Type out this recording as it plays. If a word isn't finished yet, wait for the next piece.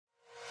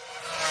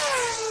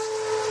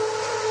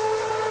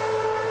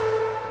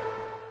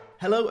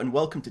Hello and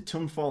welcome to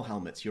Tinfoil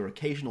Helmets, your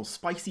occasional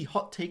spicy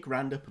hot take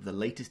roundup of the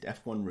latest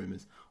F1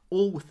 rumours,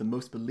 all with the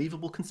most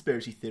believable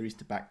conspiracy theories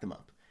to back them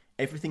up.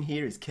 Everything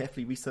here is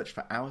carefully researched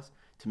for hours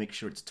to make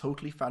sure it's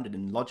totally founded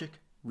in logic,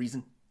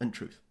 reason and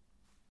truth.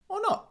 Or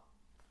not.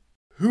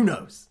 Who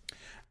knows?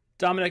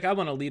 Dominic, I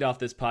want to lead off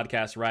this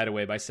podcast right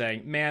away by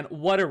saying, man,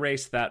 what a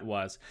race that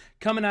was.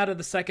 Coming out of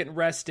the second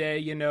rest day,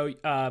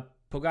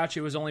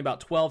 Pogacar was only about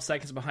 12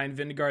 seconds behind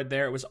Vingegaard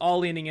there. It was all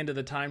leaning into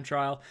the time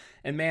trial.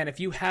 And man, if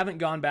you haven't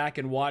gone back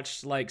and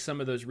watched like some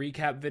of those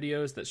recap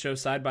videos that show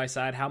side by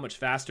side how much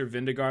faster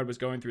Vingegaard was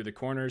going through the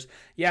corners,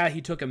 yeah,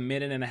 he took a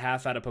minute and a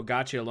half out of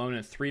Pogacar alone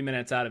and 3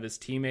 minutes out of his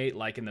teammate,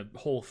 like in the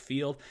whole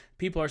field.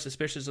 People are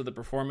suspicious of the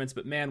performance,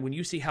 but man, when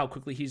you see how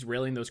quickly he's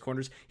railing those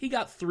corners, he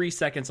got 3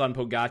 seconds on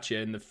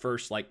Pogacar in the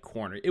first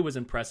corner. It was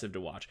impressive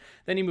to watch.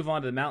 Then you move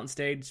on to the mountain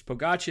stage.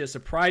 Pogacar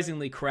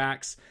surprisingly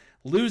cracks,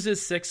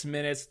 loses 6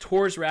 minutes.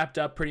 Tour's wrapped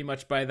up pretty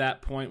much by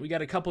that point. We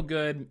got a couple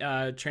good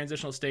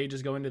transitional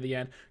stages going to the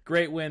end.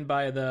 Great win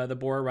by the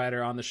Bora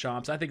rider on the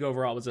Champs. I think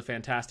overall it was a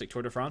fantastic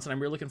Tour de France, and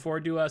I'm really looking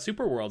forward to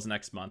Super Worlds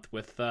next month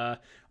with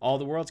all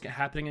the Worlds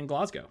happening in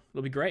Glasgow.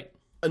 It'll be great.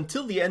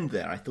 Until the end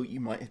there, I thought you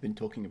might have been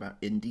talking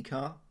about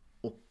IndyCar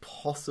or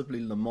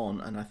possibly Le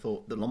Mans, and I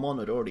thought the Le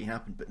Mans had already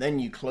happened, but then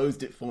you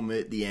closed it for me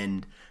at the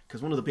end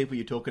because one of the people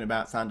you're talking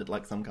about sounded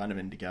like some kind of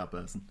IndyCar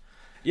person.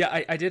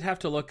 Yeah, I did have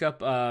to look up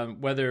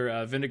whether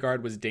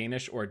Vingegaard was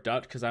Danish or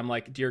Dutch, because I'm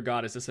like, dear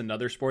God, is this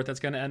another sport that's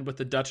going to end with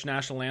the Dutch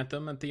national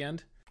anthem at the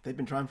end? They've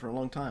been trying for a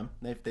long time.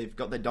 They've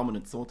got their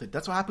dominance sorted.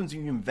 That's what happens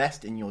when you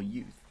invest in your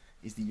youth,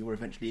 is that you're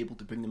eventually able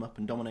to bring them up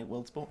and dominate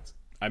world sports.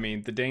 I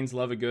mean, the Danes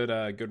love a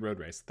good road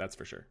race, that's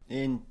for sure.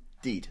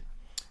 Indeed.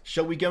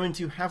 Shall we go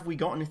into have we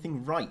got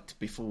anything right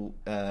before,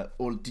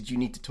 or did you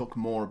need to talk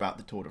more about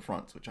the Tour de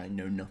France, which I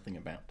know nothing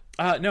about?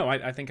 No,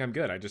 I think I'm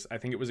good. I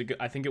think it was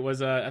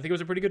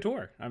a pretty good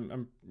tour.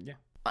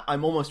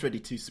 I'm almost ready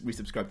to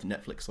resubscribe to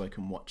Netflix so I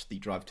can watch the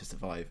Drive to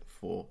Survive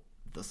for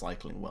the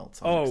cycling world.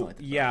 So I'm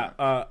excited about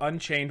that.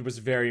 Unchained was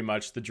very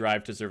much the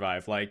Drive to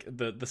Survive, like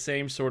the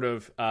same sort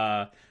of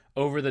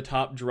over the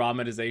top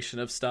dramatization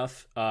of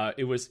stuff.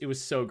 It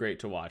was so great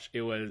to watch.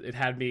 It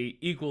had me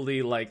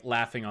equally like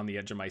laughing on the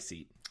edge of my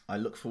seat. I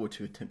look forward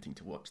to attempting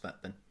to watch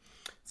that then.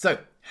 So,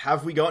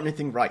 have we got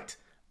anything right?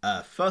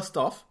 First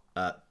off,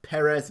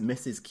 Perez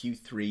misses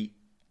Q3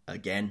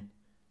 again.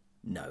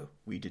 No,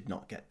 we did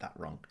not get that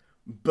wrong.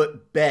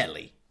 But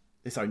barely.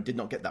 Sorry, did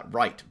not get that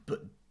right,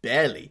 but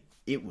barely.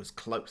 It was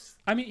close.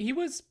 I mean, he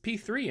was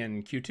P3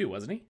 in Q2,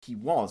 wasn't he? He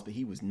was, but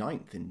he was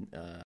 9th in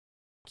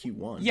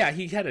Q1. Yeah,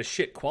 he had a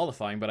shit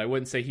qualifying, but I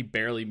wouldn't say he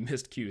barely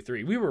missed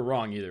Q3. We were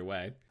wrong either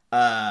way.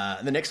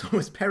 The next one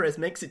was Perez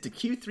makes it to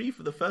Q3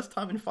 for the first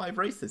time in 5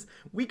 races.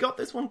 We got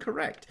this one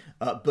correct,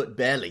 but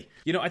barely.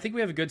 You know, I think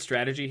we have a good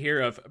strategy here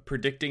of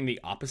predicting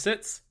the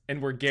opposites,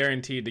 and we're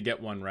guaranteed to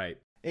get one right.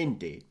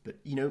 Indeed, but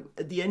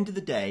at the end of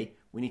the day,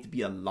 we need to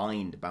be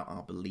aligned about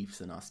our beliefs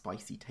and our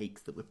spicy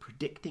takes that we're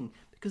predicting,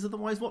 because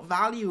otherwise what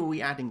value are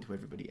we adding to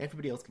everybody?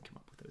 Everybody else can come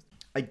up with those.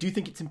 I do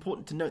think it's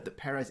important to note that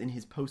Perez in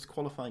his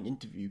post-qualifying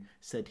interview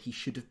said he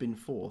should have been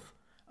 4th,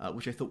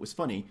 which I thought was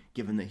funny,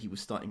 given that he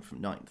was starting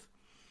from 9th.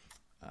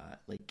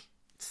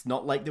 It's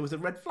not like there was a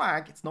red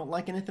flag. It's not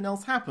like anything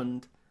else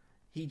happened.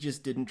 He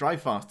just didn't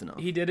drive fast enough.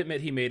 He did admit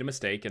he made a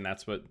mistake, and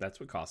that's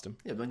what cost him.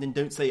 Yeah, but then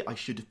don't say I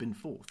should have been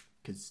 4th,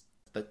 because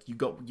that you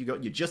got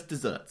your just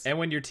desserts. And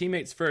when your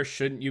teammate's first,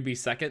 shouldn't you be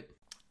second?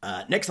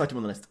 Next item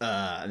on the list,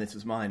 and this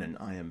was mine, and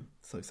I am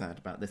so sad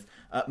about this.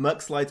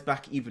 Merck slides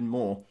back even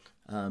more,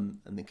 and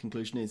the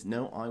conclusion is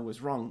no, I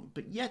was wrong.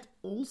 But yet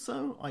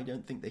also, I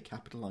don't think they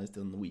capitalised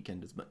on the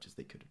weekend as much as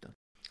they could have done.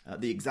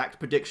 The exact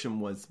prediction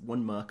was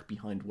 1 Merc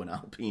behind 1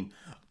 Alpine,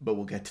 but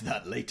we'll get to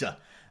that later.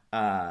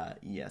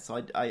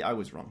 So I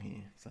was wrong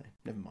here, so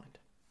never mind.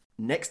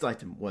 Next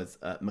item was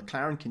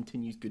McLaren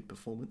continues good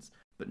performance,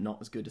 but not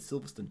as good as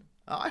Silverstone.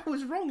 I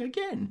was wrong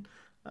again.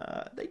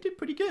 They did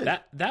pretty good.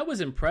 That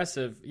was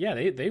impressive. Yeah,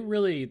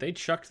 they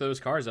chucked those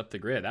cars up the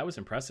grid. That was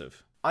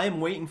impressive. I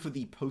am waiting for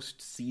the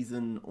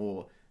post-season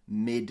or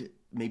maybe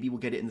we'll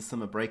get it in the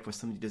summer break where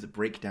somebody does a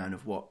breakdown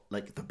of what,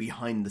 like, the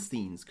behind the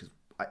scenes, because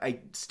I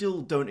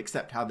still don't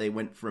accept how they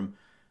went from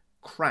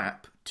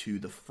crap to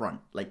the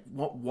front. Like,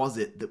 what was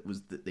it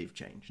that they've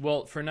changed?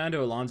 Well,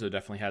 Fernando Alonso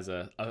definitely has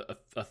a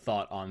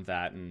thought on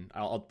that, and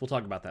we'll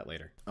talk about that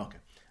later. Okay.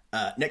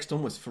 Next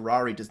one was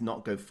Ferrari does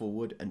not go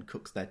forward and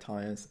cooks their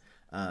tyres.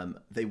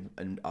 They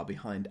are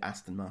behind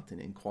Aston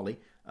Martin in quali.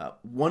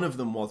 One of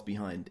them was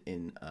behind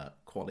in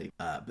quali,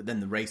 but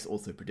then the race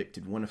also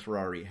predicted one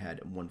Ferrari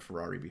ahead and one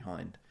Ferrari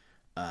behind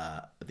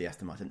the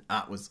Aston Martin.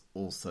 That was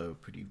also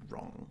pretty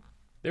wrong.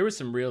 There was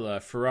some real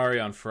Ferrari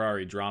on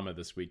Ferrari drama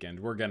this weekend.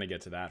 We're going to get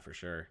to that for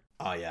sure.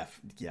 Oh, yeah.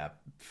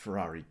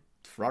 Ferrari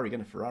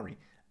gonna Ferrari.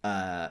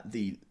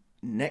 The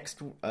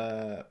next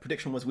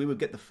prediction was we would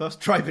get the first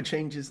driver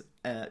changes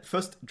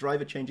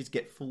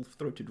get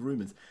full-throated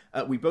rumours.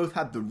 We both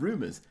had the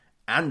rumours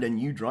and a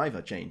new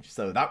driver change,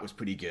 so that was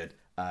pretty good.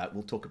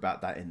 We'll talk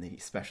about that in the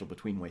special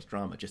Between Ways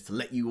drama, just to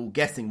let you all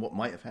guessing what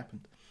might have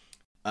happened.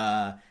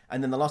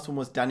 And then the last one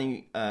was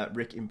Danny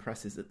Ric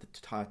impresses at the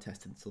tire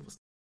test in Silverstone.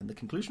 And the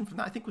conclusion from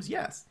that, I think, was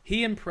yes.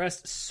 He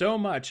impressed so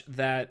much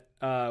that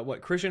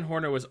Christian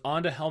Horner was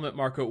onto helmet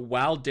Marco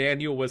while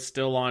Daniel was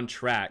still on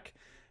track.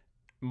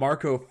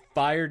 Marco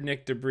fired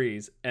Nick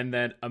DeBris and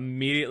then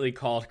immediately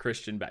called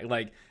Christian back.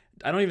 Like,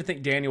 I don't even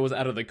think Daniel was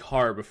out of the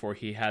car before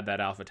he had that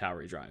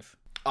AlphaTauri drive.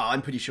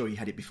 I'm pretty sure he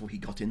had it before he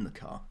got in the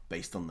car,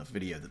 based on the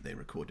video that they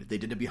recorded. They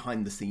did a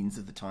behind the scenes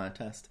of the tyre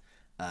test,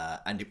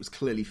 and it was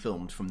clearly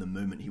filmed from the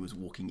moment he was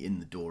walking in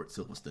the door at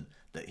Silverstone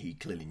that he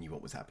clearly knew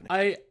what was happening.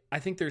 I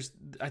think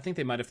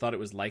they might have thought it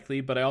was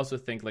likely, but I also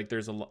think like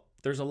there's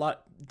a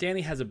lot.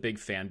 Danny has a big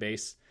fan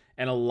base,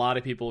 and a lot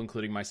of people,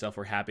 including myself,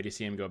 were happy to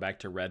see him go back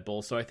to Red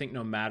Bull. So I think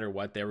no matter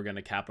what, they were going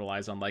to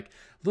capitalize on, like,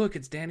 look,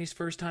 it's Danny's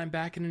first time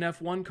back in an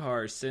F1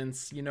 car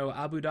since,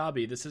 Abu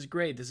Dhabi. This is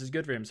great. This is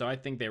good for him. So I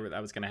think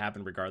that was going to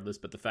happen regardless.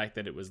 But the fact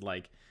that it was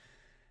like,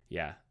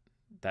 yeah,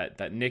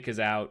 that Nick is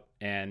out,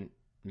 and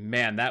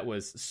man, that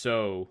was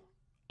so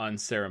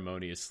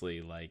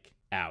unceremoniously like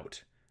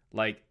out.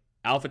 Like,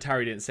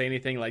 AlphaTauri didn't say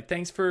anything like,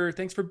 thanks for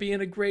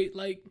being a great,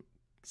 like,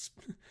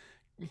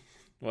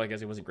 well, I guess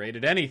he wasn't great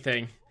at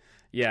anything.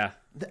 Yeah,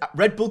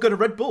 Red Bull got a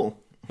Red Bull.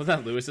 Was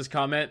that Lewis's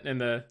comment in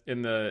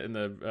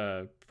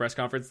the press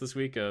conference this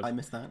week? I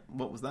missed that.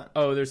 What was that?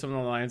 Oh, there's something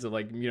on the lines of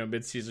like,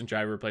 mid-season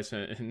driver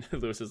replacement, and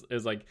Lewis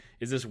is like,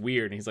 is this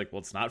weird? And he's like, well,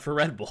 it's not for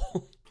Red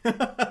Bull.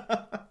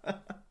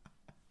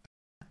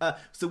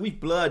 So we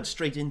blurred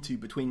straight into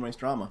between race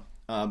drama,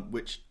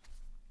 which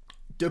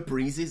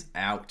DeBris is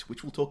out,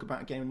 which we'll talk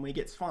about again when he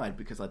gets fired,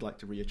 because I'd like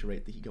to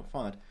reiterate that he got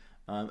fired,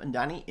 and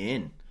Danny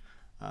in.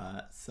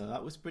 So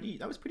that was pretty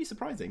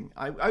surprising.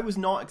 I was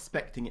not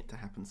expecting it to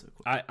happen so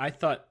quick. I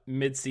thought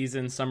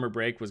mid-season summer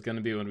break was going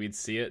to be when we'd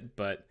see it,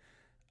 but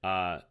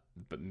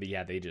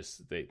yeah,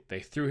 they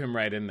threw him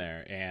right in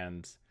there,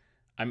 and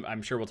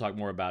I'm sure we'll talk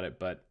more about it,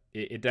 but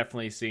it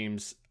definitely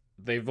seems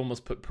they've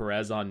almost put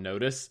Perez on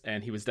notice,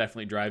 and he was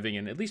definitely driving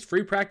in at least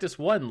free practice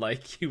one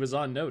like he was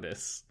on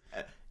notice.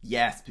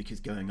 Yes, because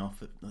going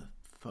off at the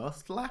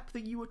first lap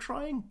that you were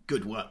trying,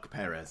 good work,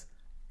 Perez.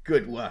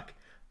 Good work.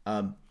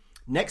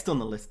 Next on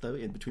the list, though,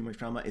 in between race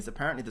drama, is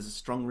apparently there's a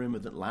strong rumor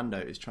that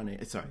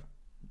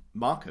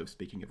Marco,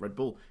 speaking of Red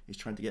Bull, is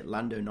trying to get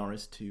Lando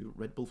Norris to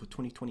Red Bull for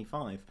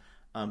 2025.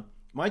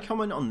 My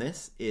comment on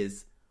this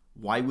is,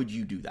 why would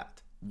you do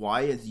that?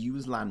 Why, as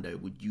Lando,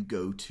 would you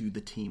go to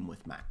the team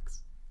with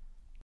Max?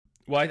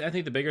 Well, I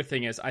think the bigger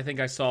thing is, I think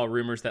I saw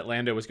rumors that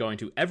Lando was going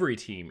to every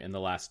team in the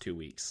last 2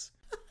 weeks.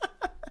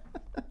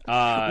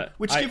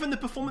 Given the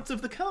performance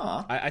of the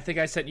car, I think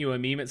I sent you a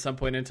meme at some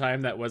point in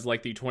time that was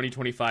like the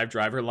 2025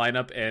 driver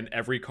lineup, and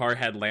every car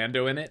had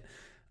Lando in it.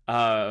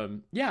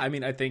 Yeah, I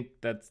mean, I think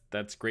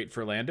that's great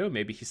for Lando.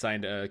 Maybe he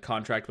signed a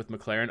contract with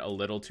McLaren a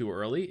little too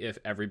early, if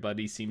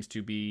everybody seems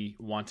to be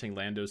wanting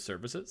Lando's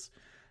services.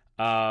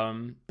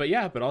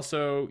 But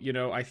also,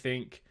 I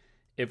think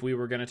if we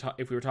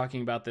were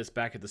talking about this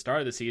back at the start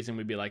of the season,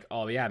 we'd be like,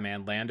 oh yeah,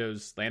 man,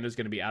 Lando's going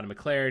to be out of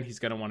McLaren. He's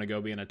going to want to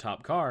go be in a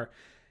top car.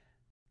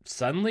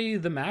 Suddenly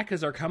the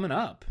Macas are coming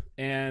up,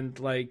 and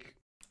like,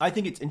 I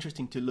think it's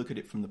interesting to look at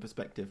it from the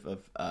perspective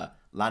of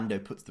Lando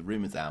puts the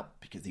rumors out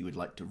because he would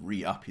like to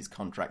re-up his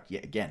contract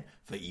yet again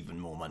for even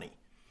more money.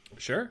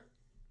 Sure.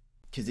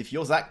 Because if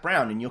you're Zach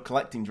Brown and you're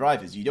collecting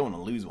drivers, you don't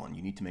want to lose one.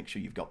 You need to make sure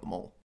you've got them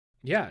all.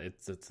 Yeah,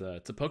 it's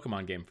a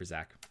Pokemon game for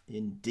Zach.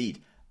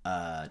 Indeed.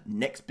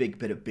 Next big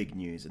bit of big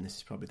news, and this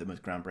is probably the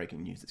most groundbreaking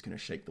news that's going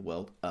to shake the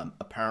world.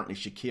 Apparently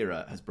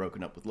Shakira has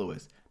broken up with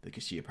Lewis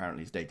because she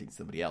apparently is dating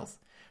somebody else,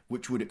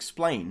 which would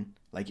explain,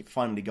 like, it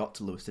finally got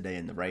to Lewis today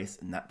in the race,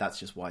 and that's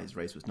just why his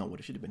race was not what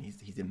it should have been.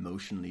 He's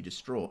emotionally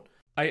distraught.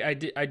 I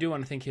do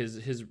want to think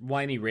his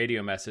whiny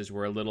radio messages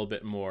were a little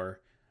bit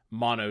more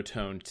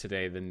monotoned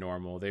today than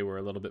normal. They were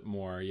a little bit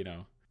more,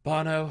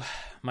 Bono,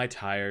 my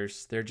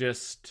tires,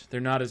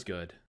 they're not as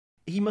good.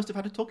 He must have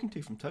had a talking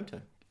to from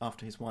Toto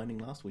after his whining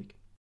last week,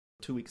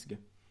 2 weeks ago.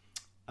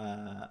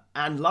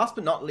 And last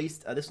but not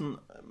least, this one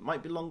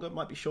might be longer,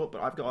 might be short,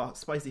 but I've got a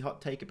spicy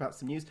hot take about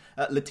some news.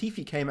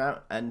 Latifi came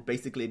out and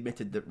basically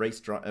admitted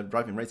that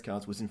driving race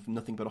cars was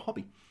nothing but a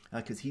hobby,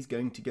 because he's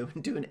going to go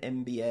and do an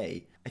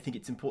MBA. I think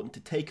it's important to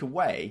take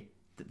away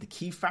that the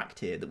key fact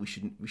here that we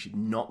should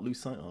not lose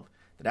sight of,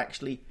 that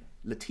actually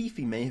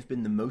Latifi may have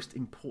been the most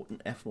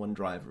important F1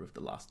 driver of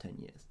the last 10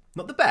 years.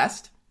 Not the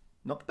best,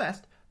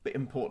 but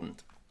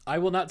important. I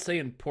will not say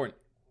important.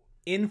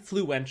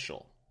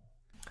 Influential.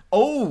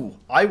 Oh,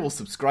 I will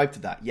subscribe to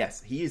that.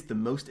 Yes, he is the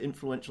most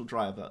influential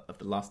driver of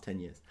the last 10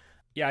 years.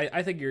 Yeah,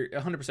 I think you're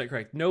 100%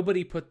 correct.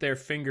 Nobody put their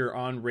finger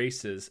on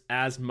races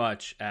as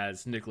much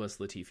as Nicholas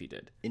Latifi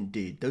did.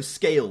 Indeed. Those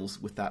scales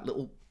with that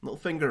little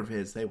finger of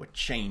his, they were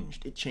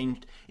changed. It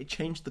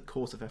changed the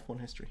course of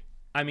F1 history.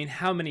 I mean,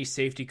 how many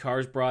safety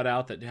cars brought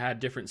out that had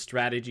different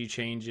strategy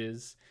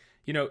changes?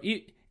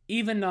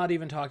 Even not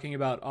even talking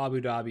about Abu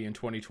Dhabi in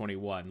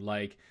 2021,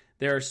 like,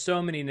 there are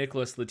so many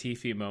Nicholas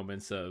Latifi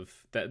moments of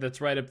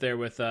that's right up there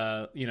with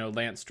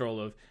Lance Stroll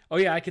of, oh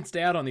yeah, I can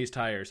stay out on these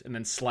tires, and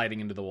then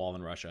sliding into the wall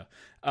in Russia.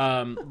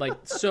 Like,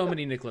 so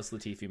many Nicholas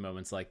Latifi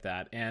moments like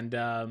that. And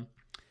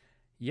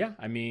Yeah,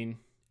 I mean,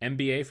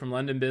 MBA from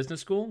London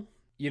Business School.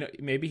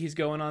 Maybe he's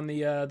going on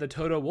the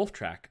Toto Wolff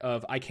track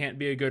of I can't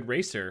be a good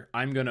racer.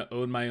 I'm going to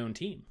own my own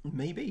team.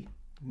 Maybe.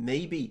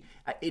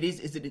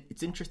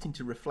 It's interesting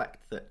to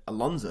reflect that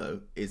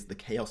Alonso is the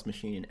chaos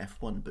machine in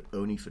F1, but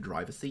only for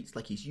driver seats.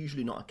 Like, he's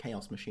usually not a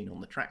chaos machine on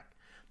the track.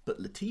 But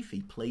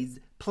Latifi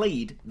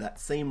played that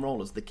same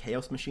role as the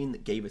chaos machine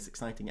that gave us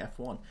exciting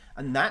F1.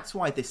 And that's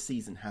why this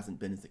season hasn't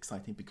been as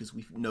exciting, because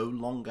we no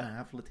longer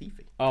have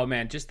Latifi. Oh,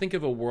 man, just think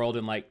of a world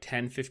in like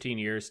 10, 15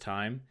 years'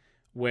 time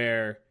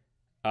where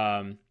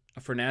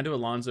Fernando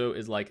Alonso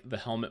is like the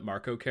Helmut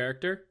Marko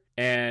character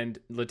and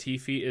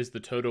Latifi is the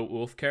Toto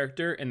Wolff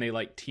character, and they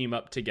like team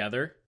up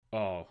together.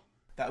 Oh.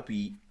 That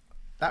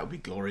would be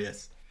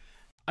glorious.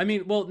 I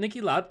mean, well,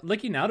 Niki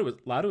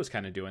Lauda was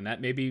kind of doing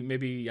that.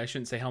 Maybe I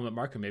shouldn't say Helmut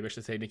Marko. Maybe I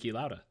should say Niki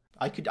Lauda.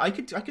 I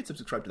could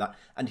subscribe to that,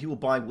 and he will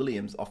buy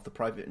Williams off the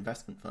private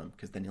investment firm,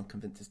 because then he'll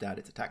convince his dad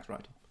it's a tax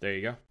write-off. There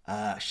you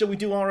go. Shall we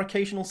do our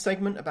occasional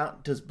segment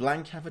about does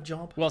blank have a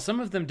job? Well, some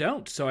of them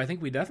don't, so I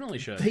think we definitely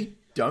should. They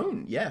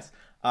don't. Yes.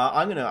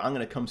 I'm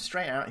gonna come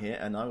straight out here,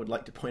 and I would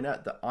like to point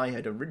out that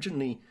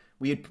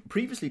we had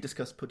previously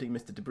discussed putting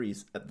Mr. Debris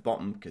at the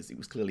bottom, because it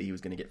was clearly he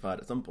was going to get fired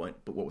at some point.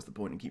 But what was the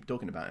point in keep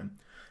talking about him?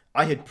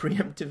 I had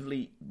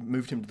preemptively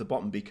moved him to the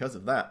bottom because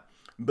of that.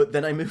 But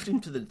then I moved him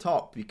to the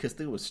top because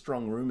there were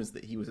strong rumours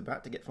that he was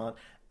about to get fired.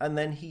 And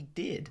then he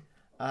did.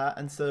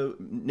 And so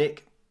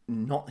Nick,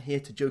 not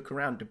here to joke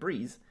around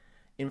Debris,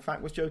 in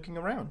fact was joking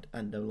around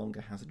and no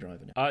longer has a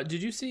driver now.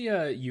 Did you see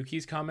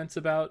Yuki's comments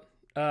about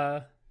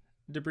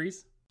Debris?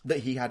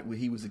 That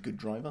he was a good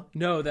driver?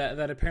 No,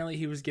 that apparently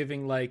he was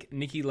giving like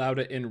Niki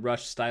Lauda in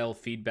Rush style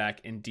feedback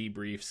and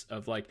debriefs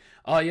of like,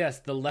 oh yes,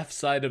 the left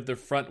side of the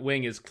front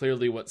wing is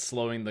clearly what's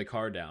slowing the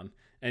car down.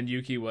 And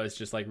Yuki was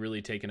just like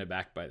really taken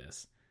aback by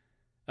this.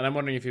 And I'm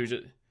wondering if he was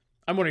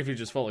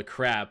just full of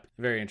crap.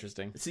 Very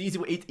interesting. It's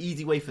an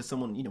easy way for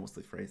someone, what's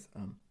the phrase?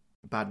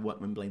 Bad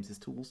workman blames his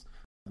tools.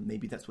 And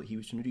maybe that's what he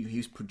was trying to do. He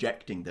was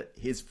projecting that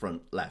his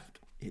front left,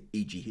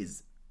 e.g.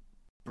 his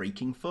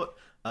braking foot,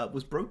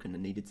 was broken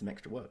and needed some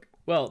extra work.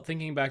 Well,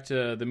 thinking back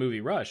to the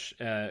movie Rush,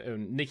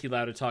 Niki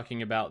Lauda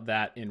talking about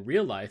that in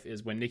real life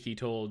is when Niki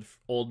told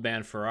old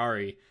man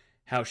Ferrari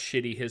how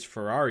shitty his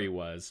Ferrari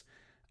was.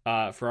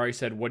 Ferrari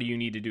said, "What do you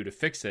need to do to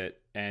fix it?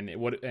 And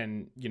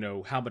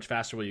how much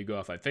faster will you go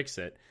if I fix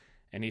it?"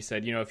 And he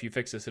said, "If you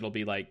fix this, it'll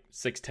be like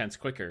 0.6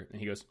 quicker."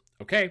 And he goes,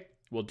 "Okay,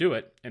 we'll do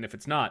it. And if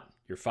it's not,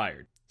 you're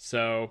fired."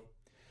 So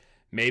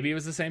maybe it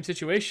was the same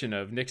situation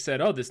of Nick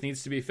said, "Oh, this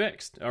needs to be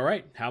fixed. All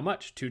right, how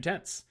much?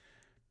 0.2.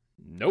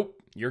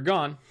 Nope, you're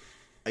gone.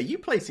 Are you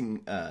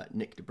placing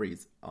Nick Debris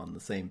on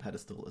the same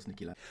pedestal as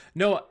Niki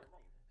Lauda?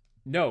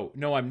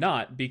 No, I'm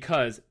not,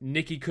 because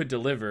Nicky could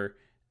deliver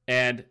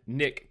and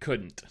Nick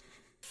couldn't.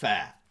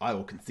 Fair. I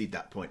will concede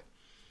that point.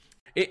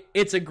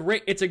 It's a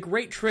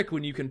great trick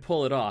when you can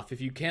pull it off. If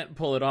you can't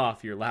pull it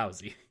off, you're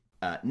lousy.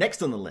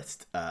 Next on the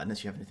list,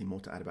 unless you have anything more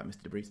to add about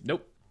Mr. Debris.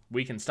 Nope.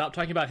 We can stop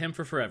talking about him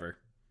for forever.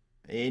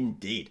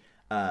 Indeed.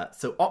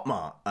 So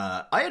Otmar,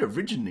 I had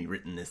originally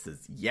written this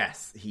as,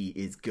 yes, he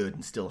is good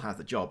and still has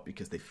a job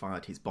because they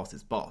fired his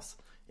boss's boss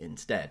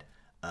instead.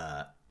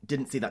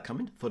 Didn't see that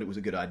coming, thought it was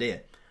a good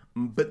idea.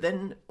 But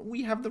then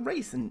we have the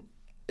race, and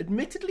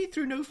admittedly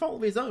through no fault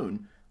of his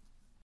own,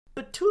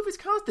 but 2 of his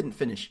cars didn't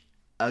finish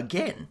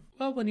again.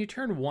 Well, when you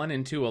turn 1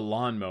 into a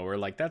lawnmower,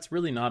 that's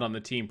really not on the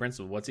team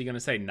principle. What's he going to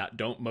say?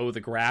 Don't mow the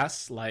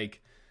grass?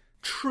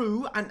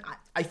 True, and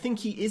I think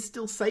he is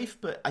still safe,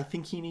 but I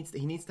think he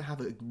needs to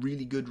have a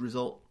really good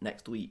result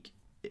next week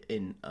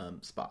in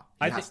Spa.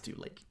 I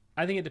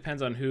think it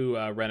depends on who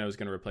Renault is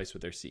going to replace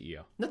with their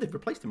CEO. No, they've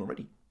replaced him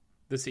already.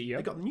 The CEO?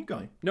 They got the new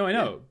guy. No, I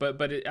know, yeah.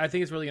 but I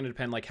think it's really going to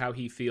depend how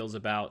he feels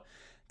about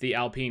the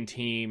Alpine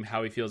team,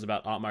 how he feels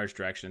about Otmar's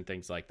direction,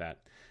 things like that.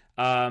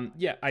 I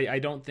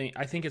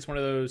think it's one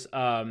of those,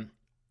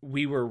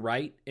 we were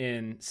right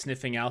in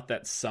sniffing out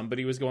that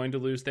somebody was going to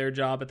lose their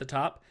job at the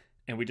top,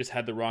 and we just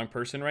had the wrong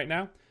person right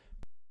now.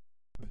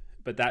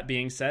 But that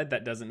being said,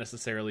 that doesn't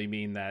necessarily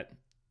mean that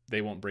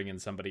they won't bring in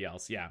somebody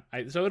else. Yeah,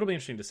 so it'll be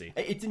interesting to see.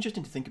 It's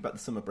interesting to think about the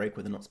summer break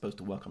where they're not supposed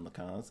to work on the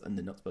cars and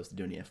they're not supposed to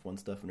do any F1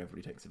 stuff when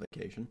everybody takes a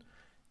vacation.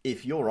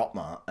 If you're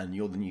Otmar and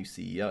you're the new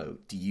CEO,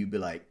 do you be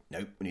like,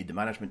 nope, we need the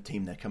management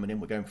team, they're coming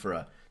in, we're going for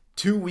a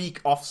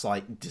 2-week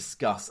offsite,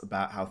 discuss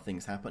about how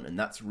things happen, and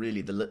that's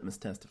really the litmus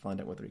test to find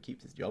out whether he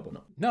keeps his job or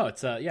not. No,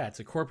 it's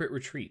a corporate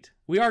retreat.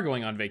 We are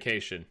going on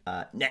vacation.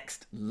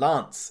 Next,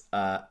 Lance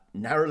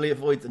narrowly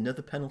avoids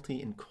another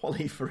penalty in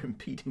quali for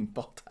impeding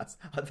Bottas.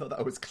 I thought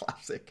that was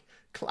classic,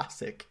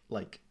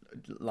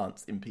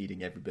 Lance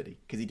impeding everybody,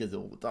 because he does it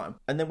all the time.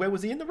 And then where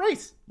was he in the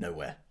race?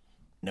 Nowhere.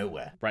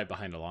 Right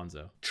behind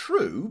Alonso.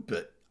 True,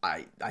 but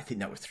I think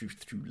that was through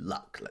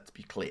luck, let's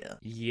be clear.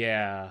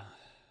 Yeah.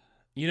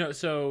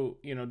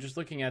 Just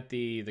looking at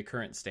the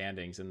current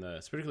standings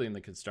particularly in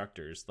the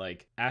constructors,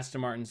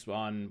 Aston Martin's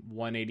on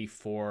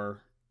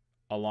 184,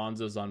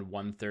 Alonso's on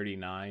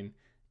 139.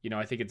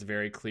 I think it's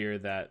very clear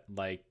that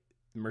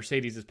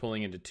Mercedes is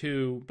pulling into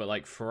 2,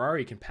 but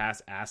Ferrari can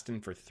pass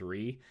Aston for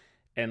 3,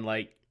 and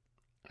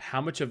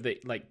how much of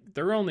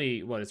they're only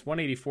it's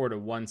 184 to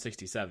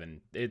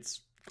 167.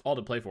 It's all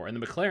to play for, and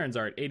the McLarens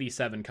are at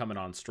 87 coming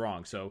on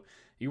strong. So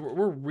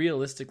we're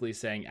realistically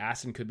saying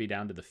Aston could be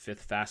down to the 5th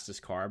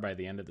fastest car by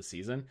the end of the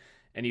season.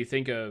 And you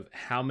think of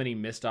how many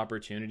missed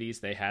opportunities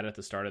they had at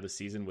the start of the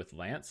season with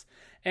Lance,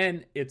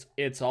 and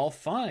it's all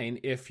fine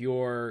if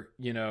you're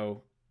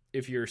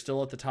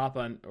still at the top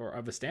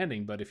of a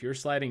standing, but if you're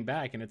sliding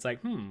back and it's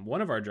like,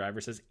 one of our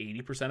drivers has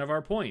 80% of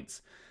our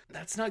points,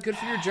 that's not good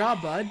for your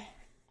job, bud.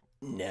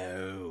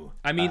 No.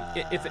 I mean,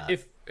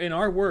 if in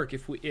our work,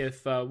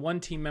 if one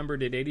team member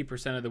did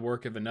 80% of the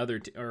work of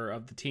another or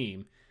of the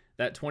team,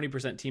 that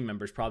 20% team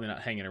member is probably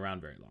not hanging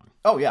around very long.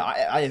 Oh yeah,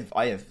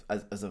 I have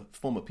as a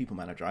former people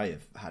manager, I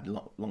have had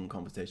long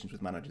conversations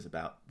with managers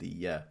about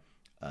the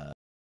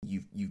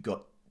you've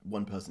got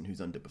one person who's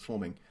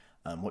underperforming.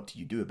 What do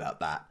you do about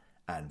that?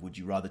 And would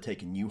you rather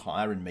take a new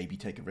hire and maybe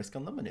take a risk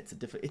on them? And it's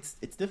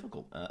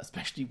difficult,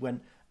 especially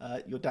when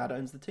your dad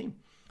owns the team.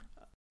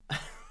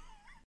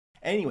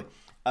 Anyway,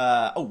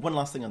 one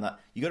last thing on that.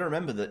 You got to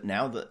remember that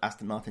now that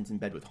Aston Martin's in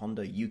bed with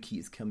Honda, Yuki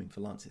is coming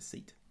for Lance's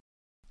seat.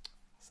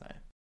 So,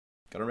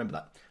 got to remember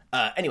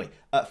that. Anyway,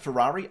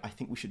 Ferrari, I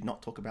think we should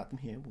not talk about them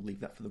here. We'll leave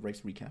that for the race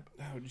recap.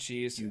 Oh,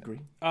 jeez. Do you agree?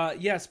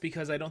 Yes,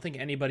 because I don't think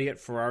anybody at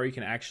Ferrari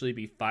can actually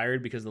be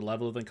fired because the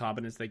level of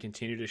incompetence they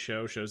continue to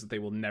shows that they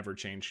will never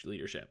change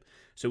leadership.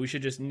 So we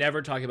should just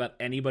never talk about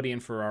anybody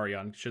in Ferrari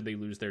on should they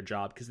lose their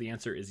job, because the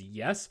answer is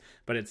yes,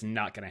 but it's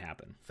not going to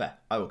happen. Fair.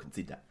 I will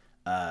concede that.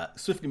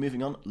 Swiftly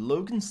moving on,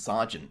 Logan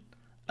Sargent.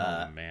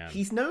 Oh, man.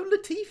 He's no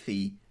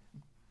Latifi,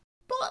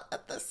 but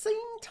at the same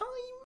time,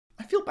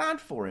 I feel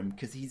bad for him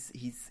because he's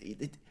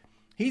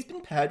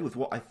been paired with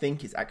what I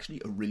think is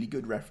actually a really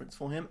good reference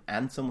for him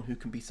and someone who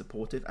can be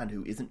supportive and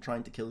who isn't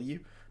trying to kill you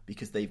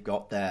because they've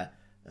got their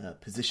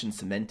position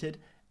cemented,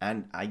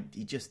 and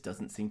he just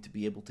doesn't seem to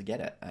be able to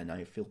get it, and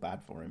I feel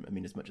bad for him. I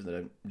mean, as much as I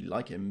don't really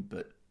like him,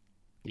 but...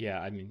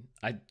 Yeah, I mean,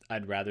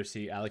 I'd rather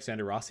see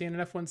Alexander Rossi in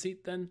an F1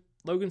 seat than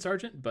Logan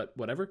Sargent, but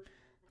whatever.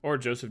 Or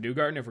Joseph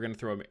Newgarden if we're going to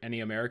throw any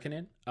American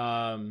in.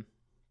 And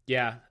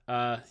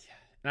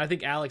I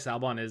think Alex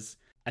Albon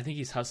I think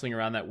he's hustling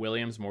around that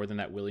Williams more than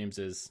that Williams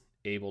is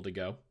able to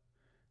go.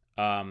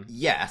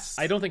 Yes.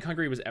 I don't think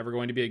Hungary was ever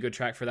going to be a good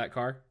track for that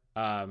car.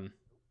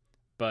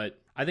 But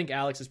I think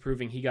Alex is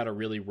proving he got a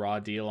really raw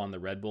deal on the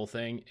Red Bull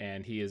thing,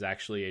 and he is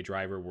actually a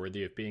driver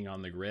worthy of being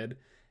on the grid.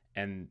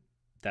 And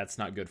that's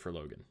not good for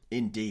Logan.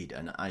 Indeed,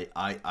 and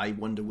I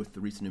wonder with the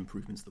recent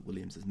improvements that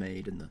Williams has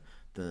made and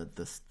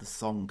the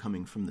song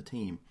coming from the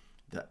team,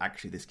 that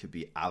actually this could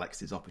be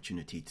Alex's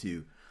opportunity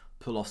to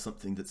pull off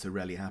something that so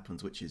rarely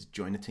happens, which is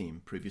join a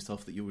team, prove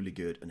yourself that you're really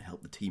good, and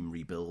help the team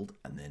rebuild,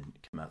 and then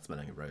come out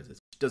smelling of roses,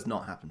 which does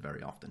not happen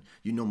very often.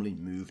 You normally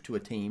move to a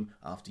team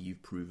after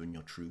you've proven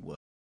your true worth.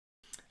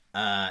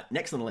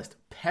 Next on the list,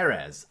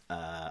 Perez.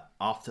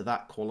 After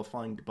that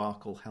qualifying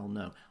debacle, hell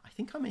no. I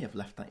think I may have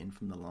left that in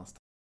from the last time.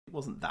 It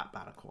wasn't that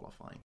bad at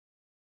qualifying.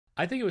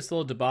 I think it was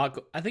still a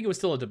debacle. I think it was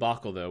still a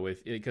debacle though,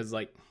 because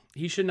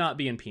he should not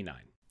be in P9.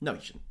 No,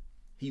 he shouldn't.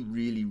 He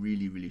really,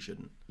 really, really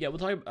shouldn't. Yeah, we'll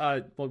talk.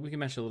 We can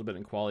mention a little bit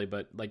in quali,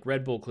 but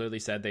Red Bull clearly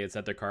said they had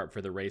set their car up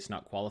for the race,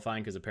 not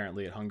qualifying, because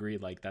apparently at Hungary,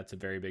 that's a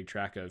very big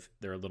track of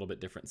they're a little bit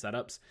different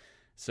setups.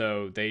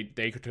 So they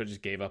could have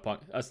just gave up on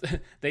us.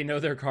 They know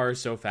their car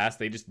is so fast,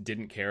 they just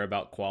didn't care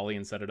about quali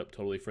and set it up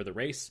totally for the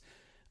race.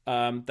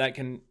 That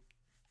can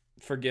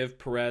forgive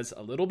Perez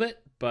a little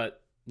bit, but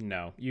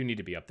no, you need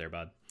to be up there,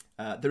 bud.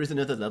 There is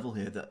another level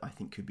here that I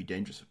think could be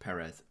dangerous for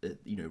Perez.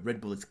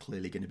 Red Bull is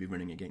clearly going to be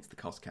running against the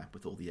cost cap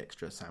with all the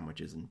extra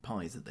sandwiches and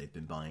pies that they've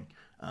been buying.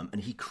 And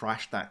he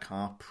crashed that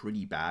car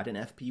pretty bad in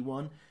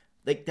FP1.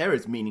 There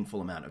is meaningful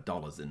amount of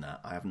dollars in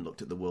that. I haven't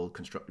looked at the World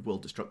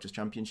Destructors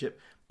Championship,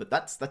 but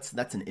that's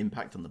an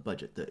impact on the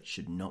budget that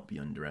should not be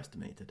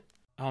underestimated.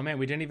 Oh man,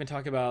 we didn't even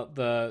talk about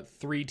the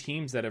 3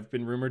 teams that have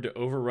been rumored to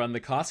overrun the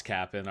cost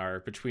cap in our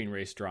between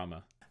race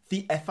drama.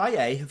 The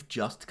FIA have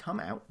just come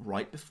out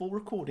right before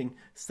recording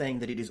saying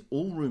that it is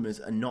all rumours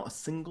and not a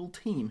single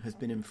team has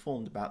been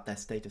informed about their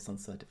status on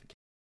certification.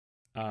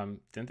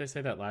 Didn't they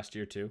say that last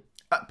year too?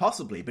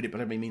 Possibly, but it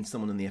probably means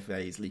someone in the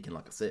FIA is leaking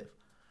like a sieve.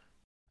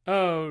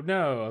 Oh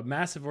no, a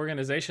massive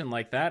organization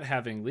like that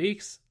having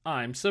leaks?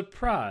 I'm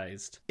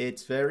surprised.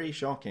 It's very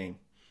shocking.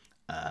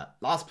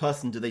 Last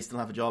person, do they still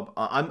have a job?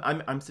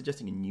 I'm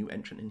suggesting a new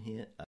entrant in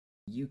here,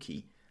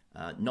 Yuki.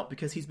 Not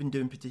because he's been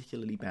doing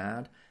particularly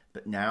bad,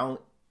 but now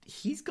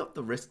he's got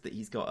the risk that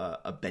he's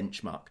got a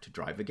benchmark to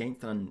drive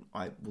against, and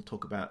I will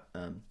talk about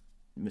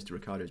Mr.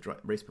 Ricciardo's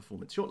race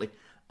performance shortly.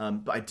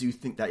 But I do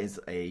think that is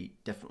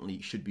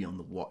definitely should be on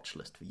the watch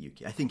list for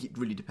Yuki. I think it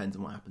really depends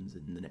on what happens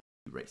in the next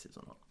few races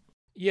or not.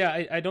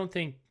 Yeah, I don't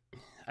think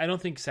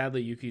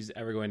sadly Yuki's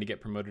ever going to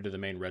get promoted to the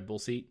main Red Bull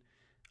seat.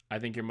 I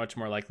think you're much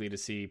more likely to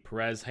see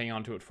Perez hang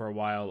on to it for a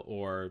while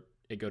or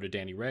it go to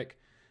Danny Ric.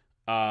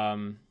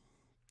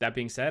 That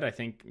being said, I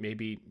think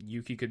maybe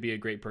Yuki could be a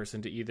great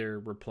person to either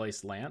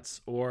replace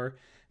Lance, or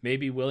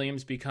maybe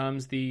Williams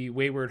becomes the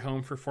wayward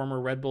home for former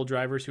Red Bull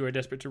drivers who are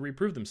desperate to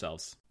reprove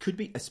themselves. Could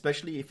be,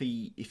 especially if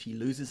he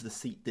loses the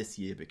seat this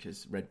year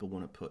because Red Bull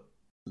want to put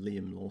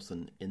Liam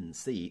Lawson in the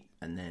seat,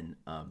 and then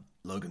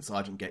Logan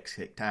Sargent gets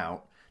kicked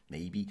out,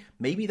 maybe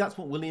that's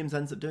what Williams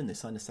ends up doing. They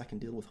sign a second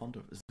deal with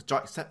Honda,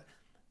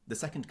 the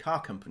second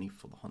car company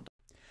for the Honda.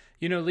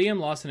 You know, Liam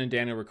Lawson and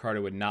Daniel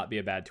Ricciardo would not be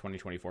a bad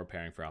 2024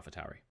 pairing for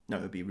AlphaTauri. No,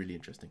 it would be really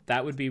interesting.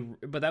 That would be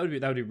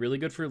really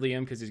good for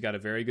Liam because he's got a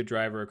very good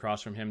driver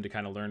across from him to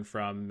kind of learn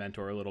from,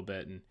 mentor a little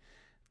bit, and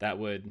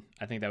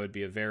I think that would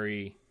be a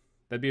very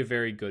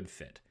good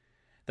fit.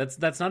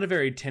 That's not a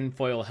very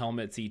tinfoil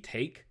helmets-y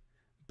take,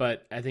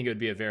 but I think it would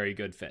be a very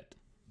good fit.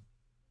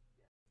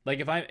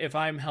 Like if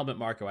I'm Helmut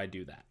Marko, I'd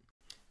do that.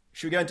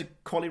 Should we go into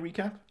quali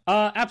recap?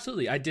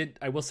 Absolutely.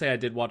 I will say I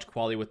did watch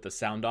quali with the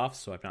sound off,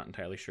 so I'm not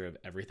entirely sure of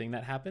everything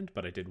that happened,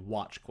 but I did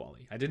watch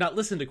quali. I did not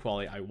listen to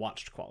quali, I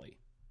watched quali.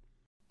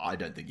 I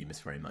don't think you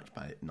missed very much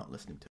by not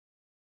listening to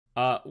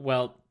it.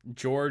 Well,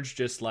 George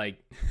just like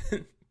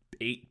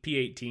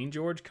P18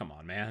 George, come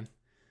on, man.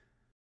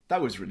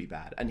 That was really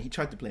bad, and he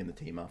tried to blame the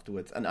team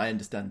afterwards, and I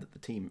understand that the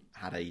team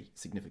had a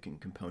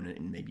significant component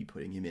in maybe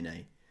putting him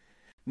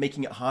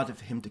making it harder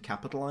for him to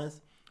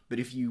capitalize. But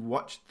if you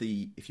watch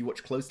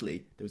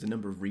closely, there was a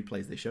number of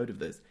replays they showed of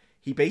this.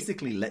 He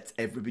basically lets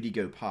everybody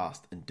go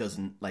past and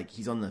doesn't, like,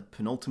 he's on the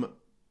penultimate,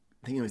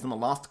 he's on the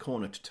last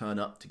corner to turn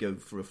up to go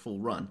for a full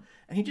run,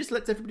 and he just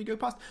lets everybody go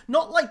past.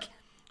 Not like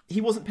he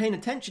wasn't paying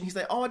attention. He's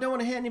like, oh, I don't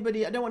want to hit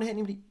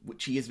anybody,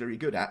 which he is very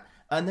good at,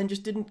 and then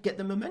just didn't get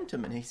the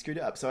momentum, and he screwed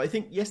it up. So I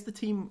think, yes, the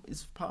team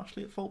is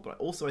partially at fault, but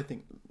also I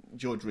think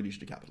George really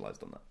should have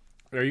capitalized on that.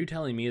 Are you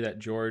telling me that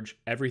George,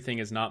 everything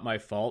is not my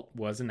fault,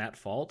 wasn't at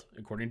fault,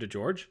 according to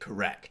George?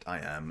 Correct. I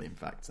am, in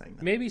fact, saying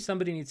that. Maybe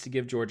somebody needs to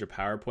give George a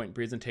PowerPoint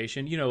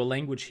presentation, a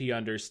language he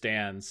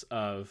understands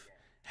of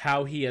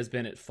how he has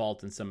been at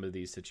fault in some of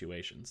these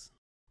situations.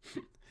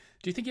 Do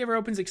you think he ever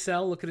opens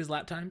Excel, look at his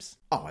lap times?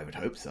 Oh, I would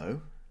hope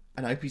so.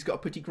 And I hope he's got a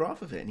pretty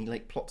graph of it, and he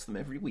plots them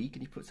every week,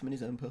 and he puts them in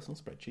his own personal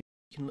spreadsheet.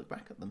 You can look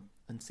back at them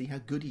and see how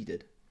good he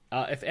did.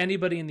 If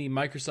anybody in the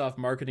Microsoft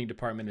marketing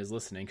department is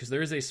listening, because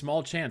there is a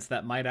small chance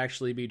that might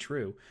actually be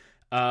true,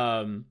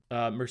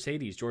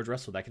 Mercedes, George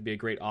Russell, that could be a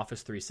great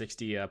Office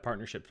 360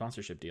 partnership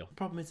sponsorship deal. The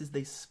problem is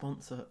they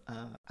sponsor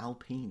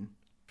Alpine.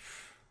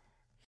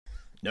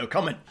 No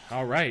comment.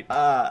 All right.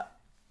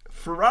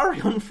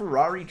 Ferrari on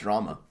Ferrari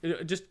drama.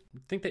 Just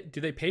think that, do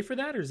they pay for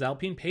that, or does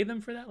Alpine pay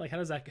them for that? Like, how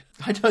does that go?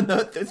 I don't know.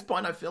 At this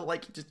point, I feel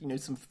like just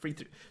some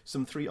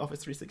free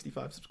Office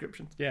 365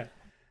 subscriptions. Yeah.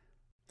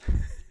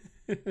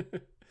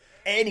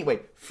 Anyway,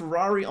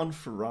 Ferrari on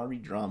Ferrari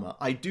drama.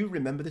 I do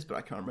remember this, but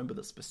I can't remember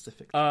the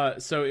specifics.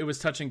 So it was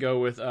touch and go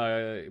with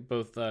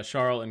both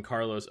Charles and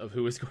Carlos of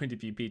who was going to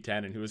be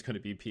P10 and who was going to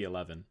be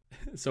P11.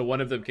 So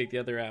one of them kicked the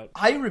other out.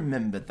 I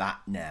remember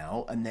that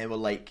now, and they were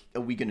like,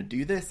 are we going to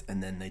do this?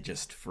 And then they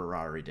just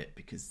Ferrari'd it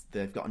because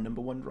they've got a number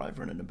one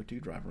driver and a number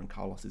two driver, and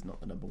Carlos is not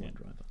the number one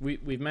driver.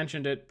 We've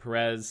mentioned it.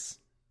 Perez,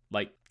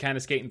 like, kind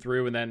of skating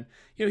through, and then,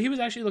 he was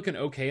actually looking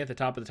okay at the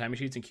top of the timing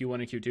sheets in Q1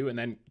 and Q2, and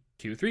then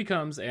Q3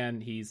 comes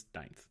and he's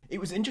 9th. It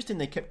was interesting.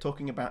 They kept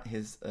talking about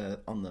his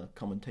on the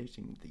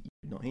commentating that you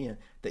did not hear,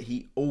 that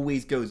he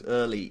always goes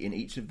early in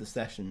each of the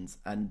sessions,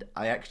 and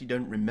I actually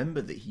don't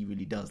remember that he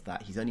really does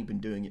that. He's only been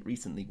doing it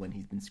recently when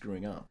he's been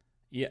screwing up.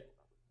 Yeah.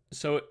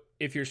 So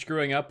if you're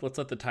screwing up, let's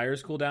let the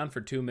tires cool down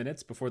for 2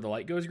 minutes before the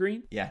light goes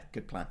green. Yeah,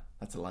 good plan.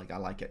 I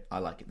like it.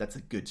 That's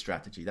a good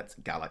strategy. That's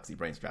a galaxy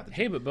brain strategy.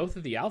 Hey, but both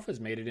of the Alphas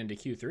made it into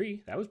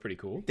Q3. That was pretty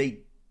cool.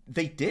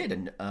 They did,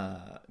 and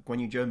Guan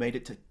Yu Zhou made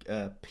it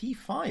to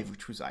P5,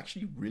 which was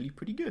actually really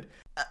pretty good.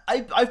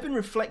 I've been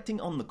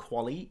reflecting on the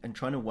quali and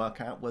trying to work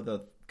out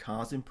whether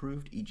cars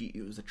improved, e.g.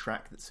 it was a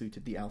track that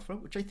suited the Alpha,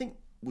 which I think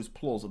was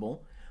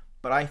plausible,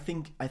 but I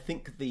think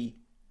the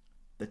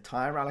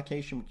tyre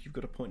allocation, which you've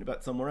got a point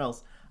about somewhere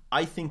else,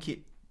 I think it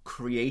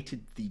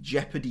created the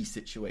jeopardy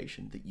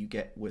situation that you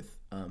get with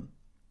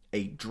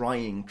a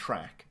drying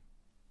track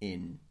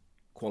in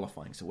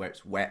qualifying, so where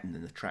it's wet and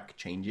then the track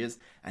changes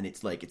and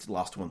it's like it's the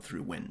last one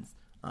through wins,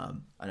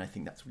 and I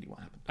think that's really what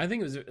happened. I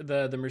think it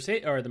was the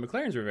Mercedes or the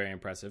McLarens were very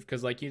impressive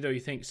because, like, you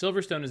think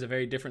Silverstone is a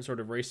very different sort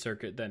of race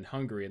circuit than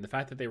Hungary, and the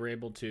fact that they were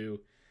able to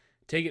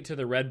take it to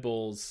the Red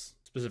Bulls,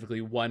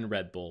 specifically one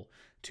Red Bull,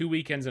 2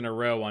 weekends in a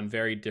row on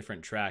very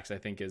different tracks, I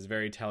think is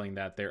very telling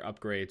that their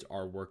upgrades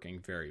are working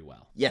very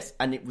well. Yes,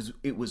 and it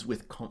was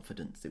with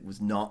confidence. It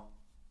was not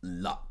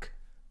luck.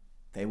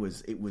 They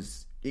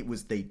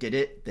did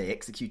it, they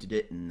executed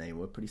it, and they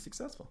were pretty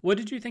successful. What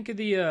did you think of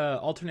the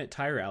alternate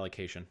tire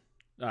allocation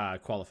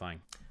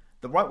qualifying?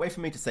 The right way for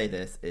me to say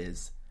this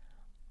is,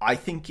 I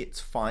think it's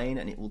fine,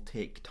 and it will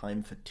take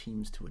time for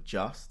teams to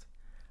adjust.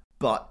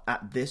 But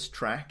at this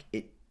track,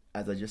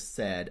 as I just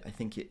said, I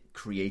think it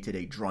created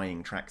a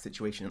drying track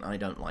situation, and I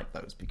don't like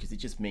those because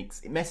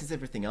it messes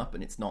everything up,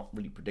 and it's not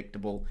really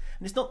predictable.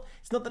 And it's not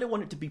that I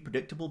want it to be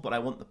predictable, but I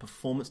want the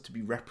performance to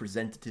be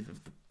representative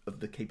of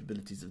the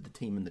capabilities of the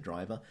team and the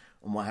driver.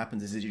 And what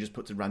happens is it just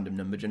puts a random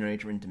number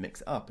generator in to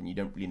mix it up, and you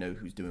don't really know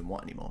who's doing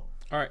what anymore.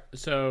 All right,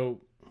 so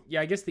yeah,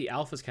 I guess the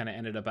Alphas kind of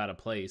ended up out of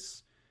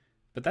place,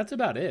 but that's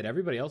about it.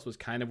 Everybody else was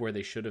kind of where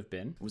they should have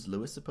been. Was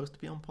Lewis supposed to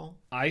be on pole?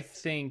 I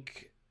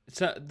think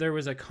So there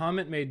was a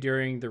comment made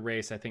during the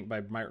race, I think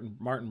by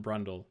Martin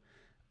Brundle,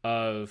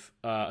 of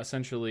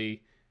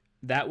essentially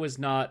that was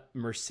not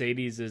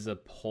Mercedes as a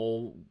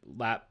pole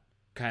lap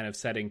kind of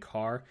setting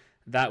car.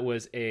 That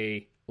was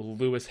a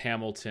Lewis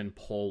Hamilton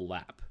pole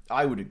lap.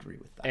 I would agree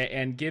with that.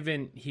 And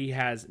given he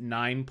has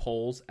 9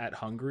 poles at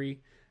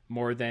Hungary,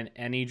 more than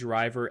any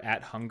driver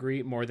at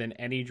Hungary, more than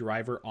any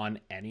driver on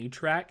any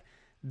track,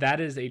 that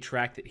is a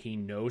track that he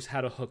knows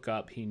how to hook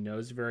up. He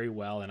knows very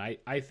well. And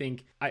I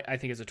think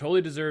it's a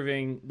totally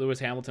deserving Lewis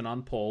Hamilton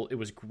on pole. It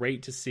was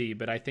great to see,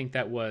 but I think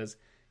that was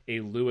a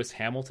Lewis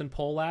Hamilton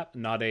pole lap,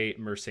 not a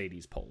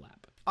Mercedes pole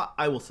lap.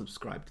 I will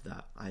subscribe to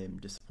that. I am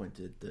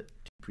disappointed that,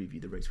 to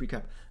preview the race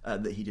recap,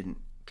 that he didn't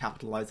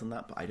capitalize on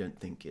that, but I don't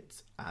think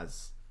it's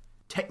as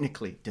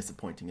technically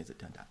disappointing as it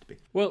turned out to be.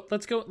 Well,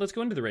 let's go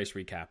into the race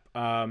recap.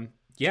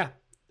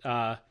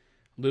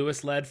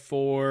 Lewis led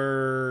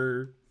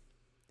for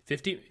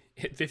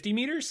 50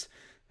 meters.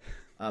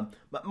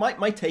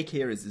 My take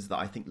here is that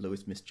I think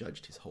Lewis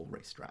misjudged his whole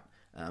race strat.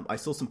 I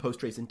saw some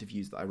post-race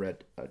interviews that I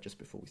read just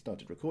before we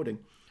started recording,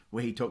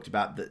 where he talked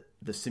about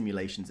the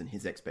simulations and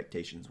his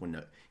expectations were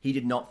no. He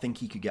did not think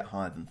he could get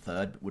higher than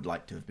third, but would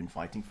like to have been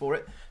fighting for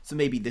it. So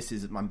maybe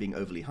I'm being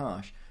overly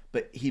harsh,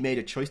 but he made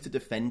a choice to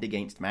defend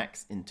against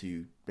Max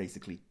into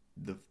basically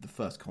the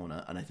first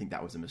corner, and I think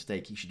that was a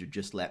mistake. He should have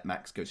just let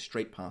Max go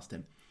straight past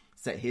him,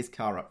 set his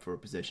car up for a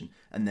position,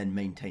 and then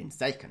maintain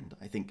second.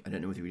 I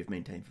don't know whether he would have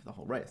maintained for the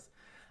whole race.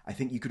 I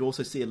think you could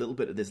also see a little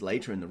bit of this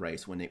later in the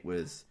race when it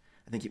was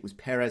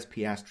Perez,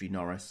 Piastri,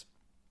 Norris,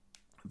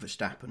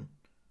 Verstappen.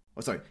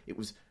 It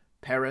was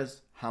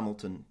Perez,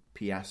 Hamilton,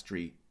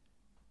 Piastri,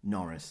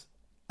 Norris,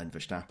 and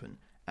Verstappen.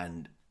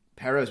 And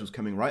Perez was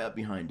coming right up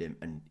behind him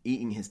and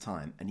eating his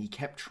time, and he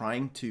kept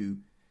trying to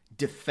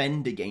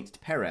defend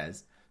against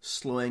Perez,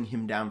 slowing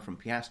him down from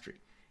Piastri.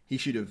 He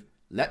should have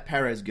let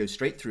Perez go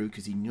straight through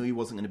because he knew he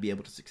wasn't going to be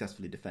able to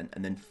successfully defend,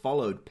 and then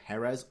followed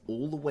Perez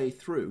all the way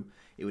through.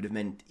 It would have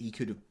meant he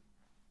could have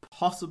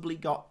possibly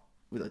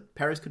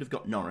Perez could have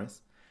got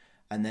Norris,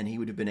 and then he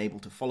would have been able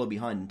to follow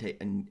behind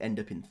and end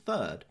up in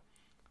third.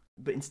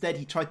 But instead,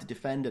 he tried to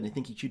defend, and I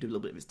think he chewed a little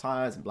bit of his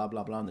tires and blah,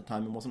 blah, blah, and the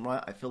timing wasn't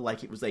right. I feel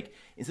like it was like,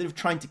 instead of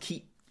trying to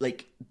keep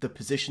the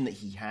position that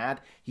he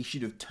had, he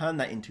should have turned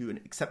that into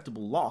an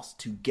acceptable loss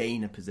to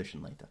gain a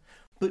position later.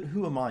 But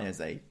who am I as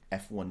a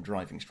F1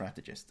 driving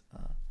strategist?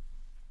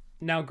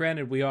 Now,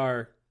 granted, we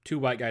are 2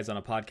 white guys on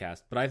a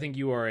podcast, but I think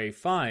you are a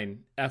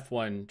fine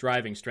F1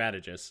 driving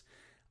strategist.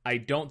 I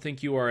don't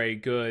think you are a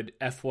good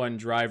F1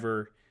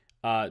 driver,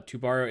 to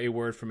borrow a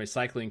word from a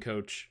cycling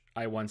coach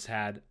I once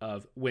had,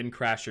 of win,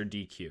 crash, or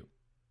DQ.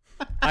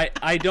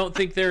 I don't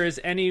think there is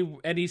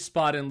any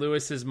spot in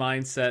Lewis's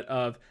mindset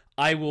of,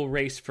 I will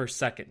race for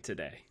second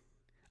today.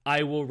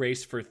 I will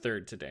race for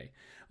third today.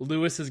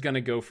 Lewis is going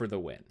to go for the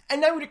win.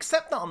 And I would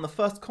accept that on the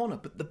first corner,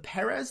 but the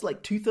Perez,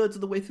 2/3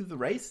 of the way through the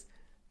race,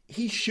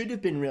 he should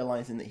have been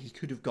realizing that he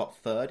could have got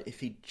third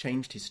if he'd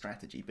changed his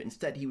strategy, but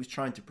instead he was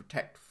trying to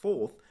protect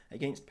fourth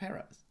against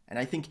Perez. And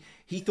I think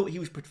he thought he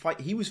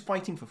was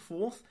fighting for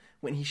fourth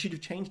when he should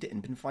have changed it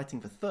and been fighting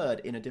for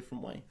third in a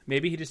different way.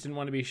 Maybe he just didn't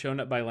want to be shown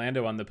up by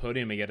Lando on the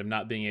podium again, him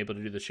not being able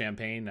to do the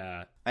champagne.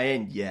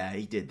 And yeah,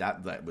 he did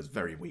that. That was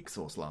very weak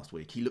sauce last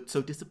week. He looked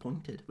so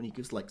disappointed when he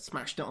just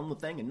smashed it on the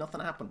thing and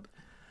nothing happened.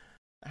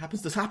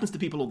 This happens to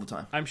people all the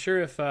time. I'm sure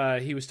if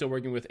he was still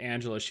working with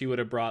Angela, she would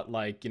have brought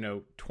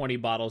 20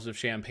 bottles of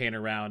champagne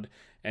around,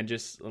 and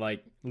just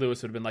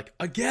Lewis would have been like,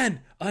 again,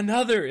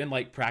 another,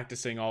 and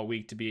practicing all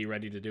week to be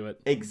ready to do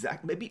it.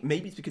 Exactly.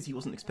 Maybe it's because he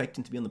wasn't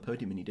expecting to be on the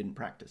podium and he didn't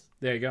practice.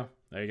 There you go.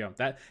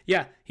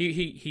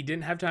 He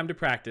didn't have time to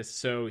practice,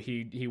 so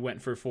he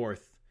went for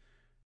fourth.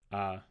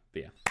 But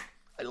yeah.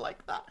 I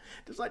like that.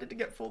 Decided to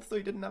get fourth so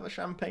he didn't have a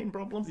champagne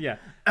problem. Yeah.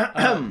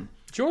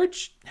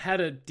 George had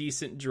a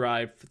decent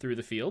drive through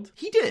the field.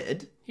 He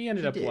did. He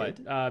ended up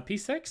what?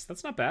 P6?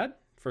 That's not bad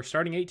for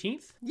starting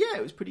 18th. Yeah,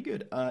 it was pretty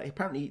good.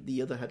 Apparently,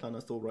 the other headline I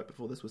saw right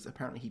before this was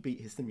apparently he beat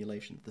his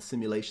simulations. The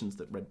simulations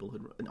that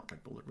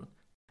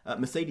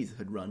Mercedes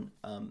had run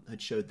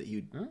had showed that he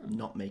would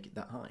not make it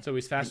that high. So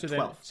he's faster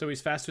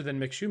than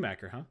Mick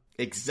Schumacher, huh?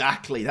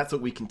 Exactly. That's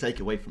what we can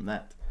take away from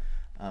that.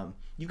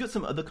 You've got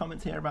some other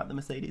comments here about the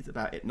Mercedes,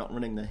 about it not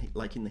running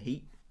in the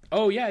heat.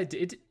 Oh yeah,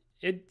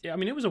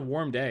 it was a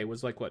warm day. It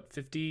was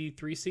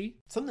 53°C?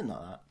 Something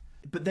like that.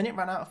 But then it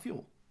ran out of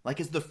fuel.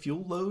 As the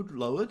fuel load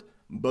lowered,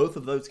 both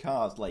of those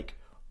cars,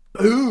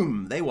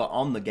 boom, they were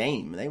on the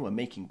game. They were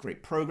making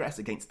great progress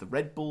against the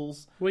Red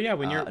Bulls. Well, yeah,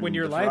 when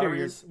you're lighter,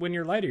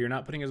 you're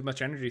not putting as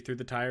much energy through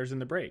the tires and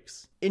the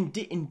brakes.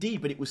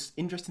 Indeed, but it was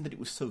interesting that it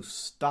was so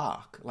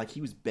stark.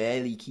 He was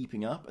barely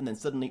keeping up, and then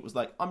suddenly it was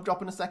I'm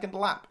dropping a second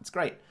lap. It's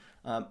great.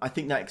 I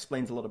think that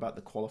explains a lot about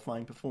the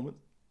qualifying performance,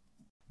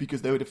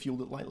 because they would have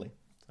fueled it lightly.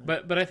 So.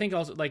 But I think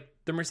also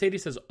the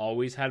Mercedes has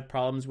always had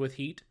problems with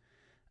heat.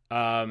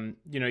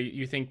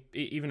 You think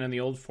even in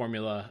the old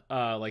formula,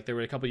 there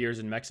were a couple years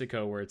in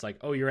Mexico where it's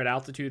you're at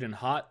altitude and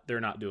hot,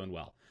 they're not doing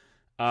well.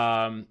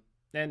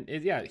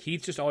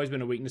 Heat's just always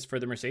been a weakness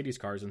for the Mercedes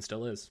cars and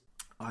still is.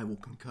 I will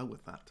concur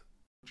with that.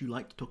 Would you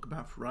like to talk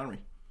about Ferrari?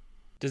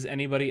 Does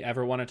anybody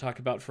ever want to talk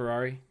about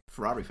Ferrari?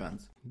 Ferrari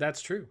fans.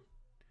 That's true.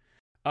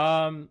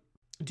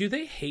 Do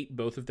they hate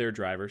both of their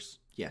drivers?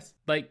 Yes.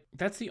 Like,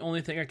 that's the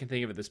only thing I can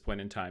think of at this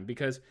point in time,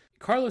 because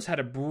Carlos had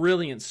a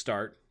brilliant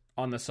start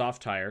on the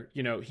soft tire.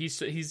 You know, he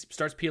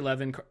starts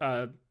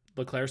P11,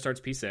 Leclerc starts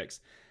P6,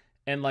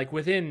 and like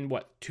within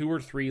 2 or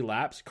 3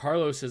 laps,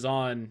 Carlos is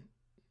on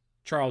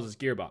Charles's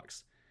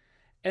gearbox,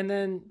 and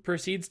then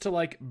proceeds to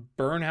like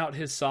burn out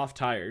his soft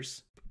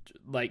tires.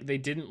 Like, they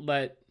didn't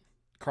let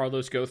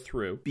Carlos go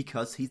through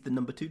because he's the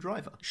number 2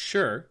 driver.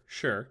 Sure.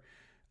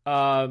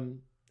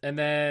 And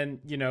then,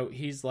 you know,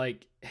 he's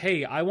like,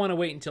 hey, I want to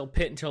wait until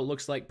it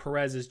looks like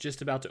Perez is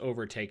just about to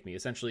overtake me.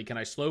 Essentially, can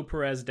I slow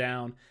Perez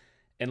down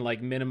and like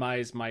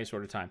minimize my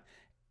sort of time?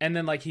 And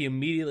then like he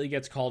immediately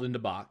gets called into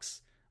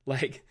box.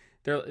 Like,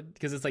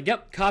 because it's like,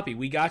 yep, copy,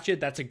 we got you.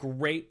 That's a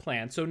great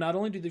plan. So not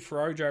only do the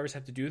Ferrari drivers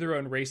have to do their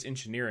own race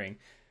engineering,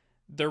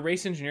 their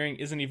race engineering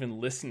isn't even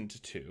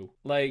listened to.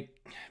 Like,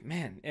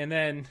 man. And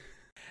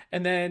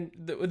then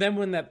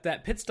when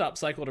that pit stop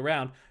cycled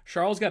around,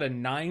 Charles got a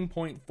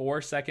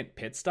 9.4 second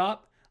pit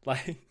stop,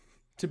 like,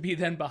 to be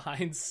then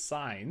behind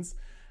Sainz.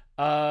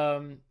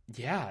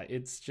 Yeah,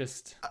 it's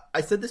just...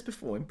 I said this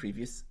before in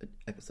previous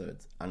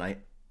episodes, and I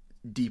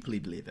deeply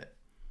believe it.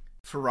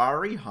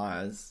 Ferrari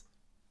hires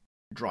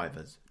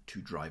drivers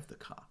to drive the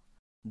car.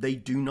 They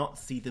do not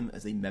see them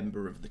as a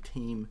member of the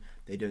team.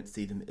 They don't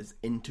see them as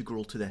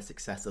integral to their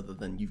success, other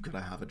than you've got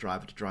to have a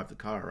driver to drive the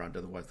car around,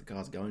 otherwise the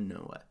car's going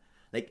nowhere.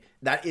 Like,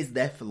 that is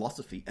their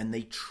philosophy, and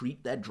they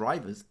treat their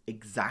drivers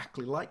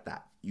exactly like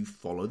that. You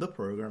follow the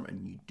program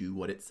and you do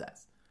what it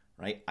says,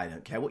 right? I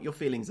don't care what your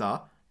feelings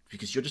are,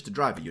 because you're just a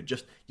driver. You're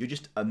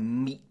just a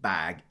meat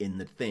bag in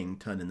the thing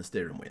turning the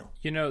steering wheel.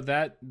 You know,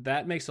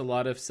 that makes a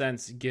lot of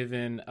sense,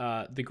 given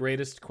the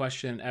greatest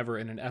question ever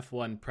in an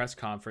F1 press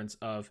conference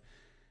of,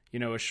 you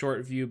know, a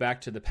short view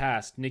back to the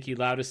past. Niki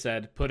Lauda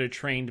said, "Put a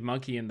trained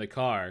monkey in the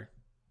car.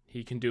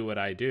 He can do what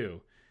I do."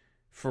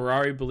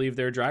 Ferrari believe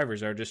their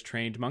drivers are just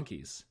trained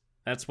monkeys.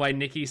 That's why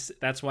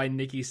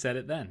Niki said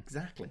it then.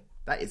 Exactly.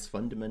 That is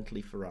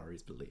fundamentally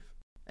Ferrari's belief.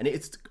 And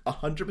it's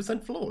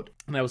 100% flawed.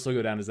 And that will still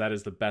go down as that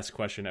is the best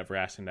question ever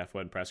asked in an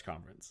F1 press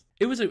conference.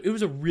 It was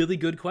a really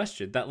good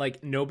question that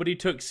like nobody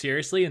took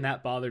seriously, and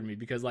that bothered me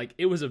because like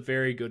it was a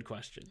very good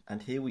question.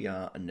 And here we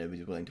are, and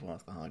nobody's willing to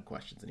ask the hard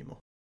questions anymore.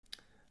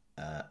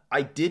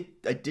 I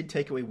did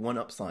take away one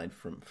upside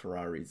from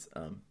Ferrari's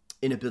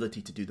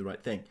inability to do the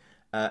right thing.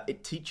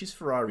 It teaches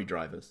Ferrari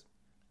drivers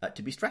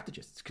to be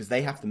strategists, because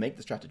they have to make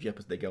the strategy up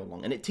as they go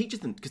along. And it teaches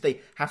them, because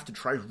they have to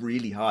try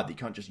really hard. You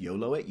can't just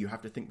YOLO it. You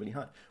have to think really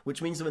hard.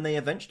 Which means that when they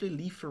eventually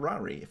leave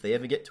Ferrari, if they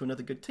ever get to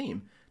another good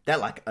team, they're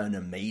like an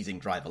amazing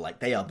driver. Like,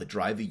 they are the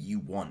driver you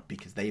want,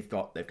 because they've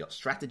got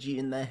strategy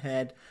in their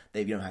head.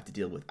 They don't have to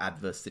deal with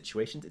adverse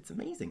situations. It's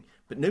amazing.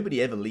 But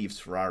nobody ever leaves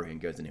Ferrari and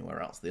goes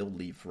anywhere else. They'll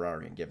leave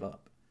Ferrari and give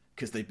up,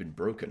 because they've been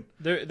broken.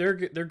 They're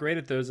great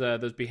at those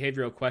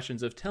behavioral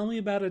questions of, tell me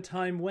about a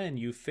time when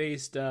you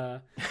faced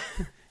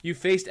you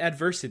faced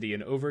adversity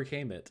and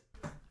overcame it.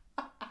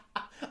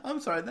 I'm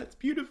sorry, that's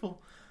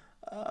beautiful.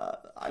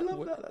 I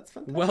love that. That's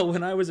fantastic. Well,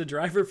 when I was a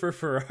driver for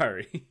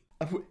Ferrari.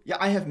 Yeah,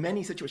 I have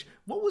many situations.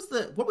 What was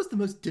the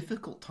most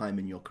difficult time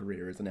in your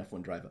career as an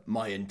F1 driver?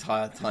 My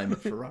entire time at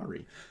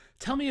Ferrari.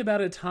 Tell me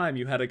about a time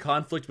you had a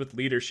conflict with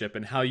leadership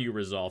and how you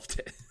resolved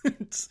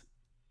it.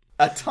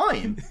 A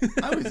time?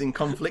 I was in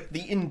conflict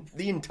the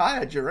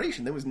entire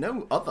duration. There was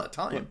no other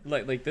time.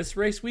 Like this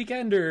race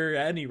weekend or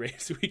any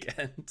race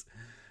weekend?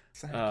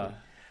 Exactly.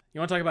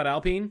 You want to talk about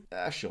Alpine?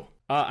 Sure.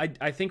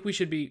 I think we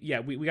should be... Yeah,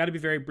 we got to be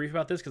very brief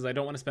about this, because I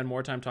don't want to spend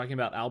more time talking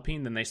about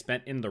Alpine than they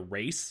spent in the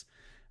race.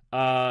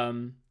 Yeah.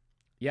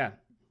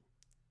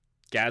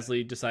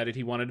 Gasly decided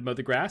he wanted to mow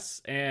the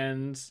grass,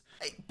 and...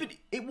 But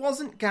it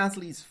wasn't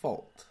Gasly's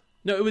fault.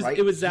 No, it was right?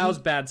 It was Zhou's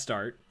bad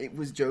start. It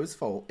was Zhou's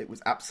fault. It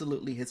was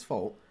absolutely his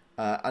fault.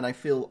 And I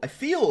feel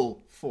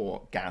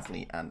for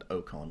Gasly and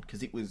Ocon,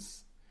 because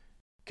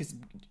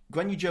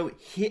Guan Yu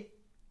Zhou hit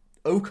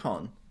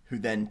Ocon, who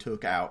then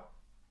took out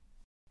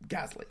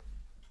Gasly.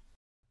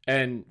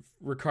 And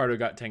Ricciardo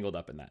got tangled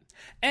up in that.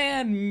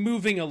 And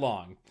moving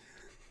along.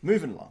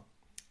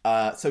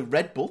 So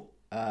Red Bull,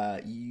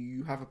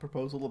 you have a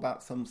proposal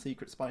about some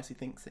secret spicy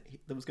things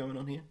that was going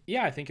on here?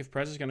 Yeah, I think if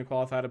Perez is going to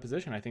qualify out of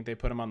position, I think they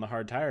put him on the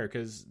hard tire,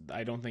 because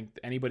I don't think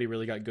anybody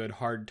really got good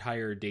hard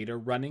tire data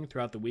running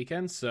throughout the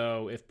weekend.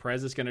 So if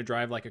Perez is going to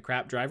drive like a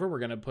crap driver, we're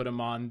going to put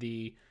him on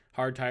the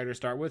hard tire to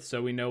start with,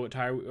 so we know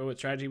what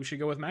strategy we should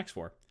go with Max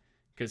for.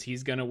 Because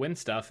he's going to win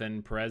stuff,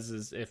 and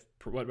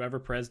whatever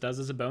Perez does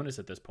is a bonus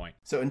at this point.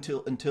 So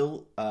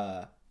until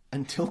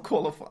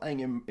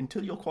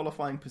your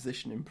qualifying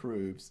position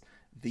improves,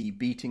 the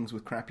beatings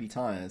with crappy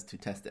tires to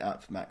test it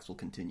out for Max will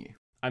continue.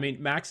 I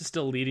mean, Max is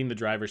still leading the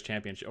Drivers'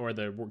 Championship, or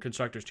the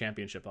Constructors'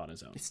 Championship, on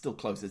his own. It's still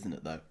close, isn't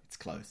it, though? It's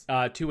close.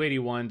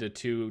 281 to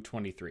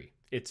 223.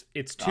 It's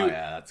two. Oh,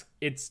 yeah,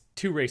 it's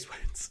 2 race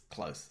wins.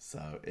 Close.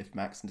 So if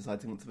Max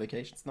decides he wants a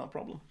vacation, it's not a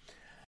problem.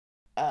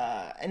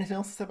 Anything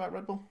else to say about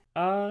Red Bull?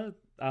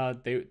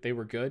 They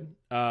were good.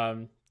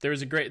 There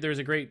was a great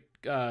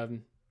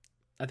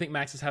I think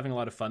Max is having a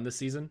lot of fun this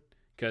season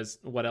because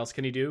what else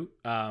can he do?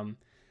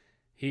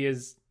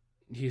 He's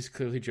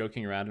clearly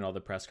joking around in all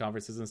the press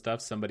conferences and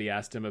stuff. Somebody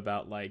asked him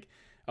about like,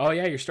 oh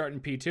yeah, you're starting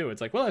P2.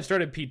 It's like, well, I've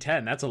started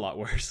P10. That's a lot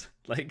worse.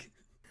 Like,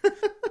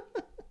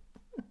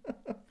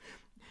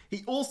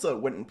 he also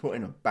went and put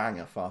in a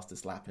banger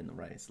fastest lap in the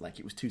race. Like,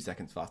 it was 2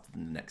 seconds faster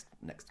than the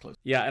next close.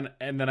 Yeah,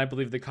 and then I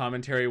believe the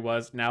commentary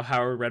was, now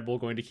how are Red Bull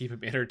going to keep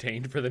him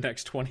entertained for the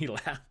next 20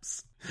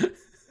 laps?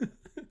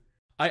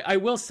 I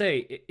will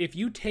say, if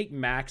you take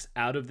Max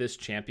out of this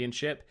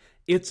championship,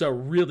 it's a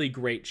really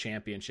great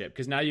championship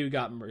because now you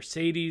got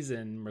Mercedes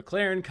and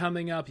McLaren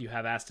coming up. You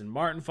have Aston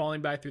Martin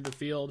falling back through the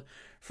field.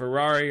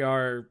 Ferrari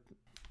are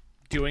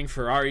doing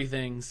Ferrari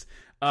things.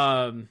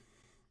 Yeah,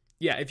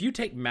 if you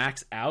take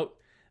Max out,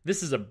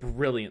 this is a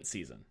brilliant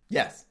season.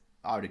 Yes,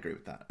 I would agree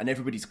with that. And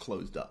everybody's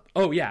closed up.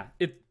 Oh, yeah.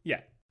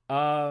 Yeah.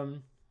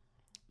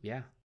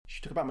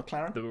 Should talk about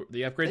McLaren?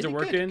 The upgrades are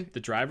working. Good. The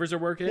drivers are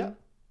working.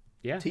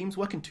 Yeah. Team's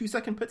working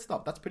 2-second pit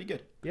stop. That's pretty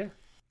good. Yeah.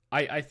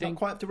 I think... Not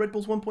quite up to Red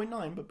Bull's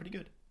 1.9, but pretty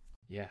good.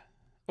 Yeah.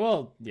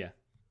 Well, yeah.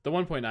 The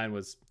 1.9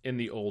 was in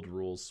the old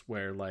rules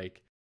where,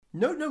 like...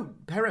 No.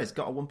 Perez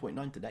got a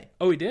 1.9 today.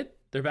 Oh, he did?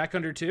 They're back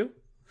under 2?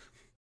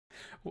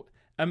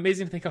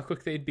 Amazing to think how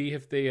quick they'd be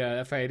if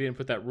the FIA didn't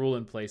put that rule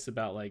in place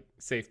about like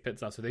safe pit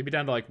stops. So they'd be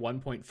down to like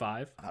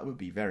 1.5. That would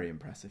be very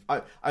impressive.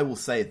 I will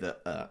say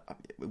that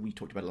we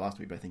talked about it last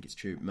week, but I think it's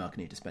true. Merck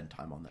need to spend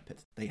time on their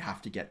pits. They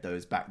have to get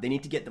those back. They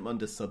need to get them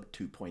under sub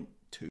 2.2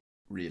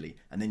 really,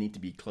 and they need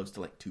to be close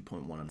to like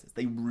 2.1.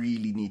 They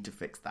really need to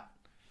fix that.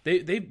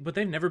 But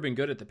they've never been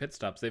good at the pit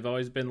stops. They've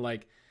always been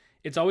like,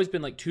 it's always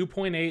been like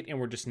 2.8,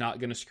 and we're just not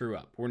going to screw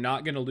up. We're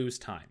not going to lose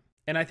time.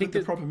 And I think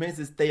the problem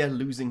is they are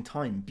losing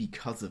time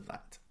because of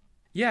that.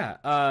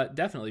 Yeah,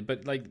 definitely.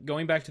 But like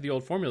going back to the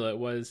old formula, it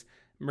was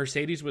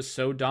Mercedes was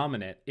so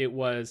dominant. It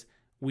was,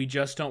 we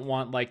just don't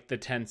want like the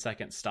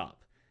 10-second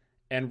stop.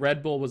 And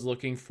Red Bull was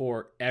looking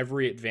for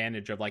every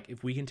advantage of like,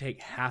 if we can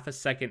take half a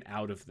second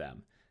out of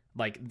them,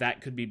 like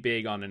that could be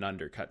big on an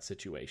undercut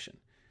situation.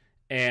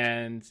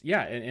 And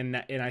yeah, and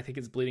I think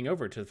it's bleeding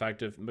over to the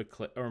fact of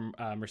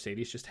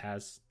Mercedes just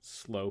has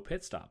slow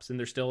pit stops, and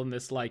they're still in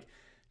this like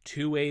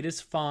 2.8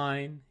 is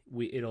fine.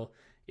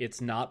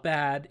 It's not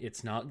bad.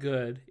 It's not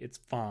good. It's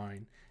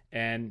fine.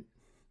 And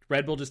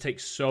Red Bull just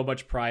takes so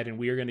much pride in,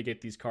 we are going to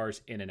get these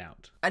cars in and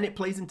out. And it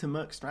plays into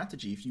Merck's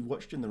strategy. If you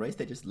watched in the race,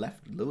 they just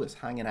left Lewis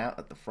hanging out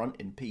at the front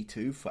in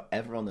P2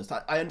 forever on the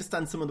side. I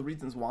understand some of the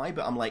reasons why,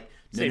 but I'm like,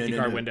 safety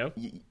car window.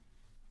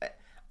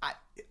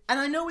 And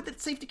I know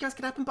that safety cars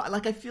could happen, but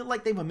like I feel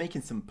like they were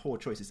making some poor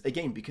choices.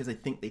 Again, because I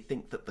think they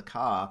think that the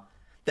car...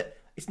 that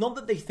it's not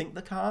that they think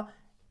the car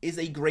is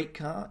a great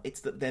car,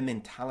 it's that their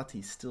mentality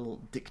is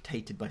still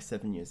dictated by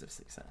 7 years of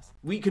success.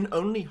 We can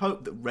only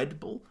hope that Red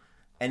Bull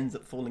ends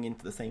up falling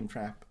into the same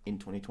trap in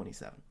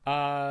 2027.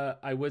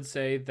 I would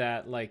say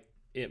that like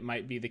it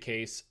might be the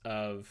case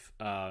of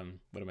what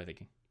am I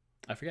thinking?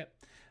 I forget.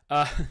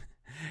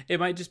 It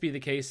might just be the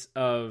case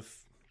of...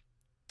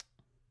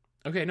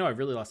 Okay, no, I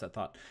really lost that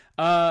thought.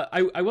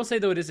 I will say,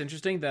 though, it is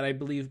interesting that I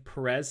believe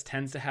Perez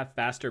tends to have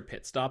faster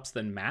pit stops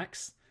than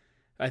Max.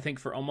 I think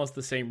for almost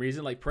the same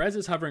reason. Like, Perez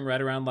is hovering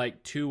right around,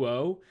 like,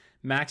 2.0.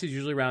 Max is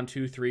usually around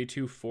 2.3,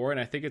 2.4. And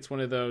I think it's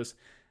one of those,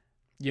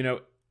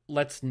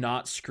 let's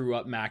not screw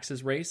up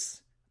Max's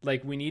race.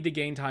 Like, we need to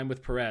gain time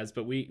with Perez,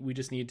 but we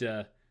just need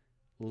to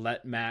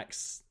let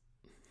Max,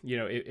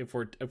 if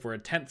we're a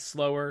tenth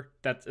slower,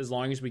 that's as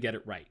long as we get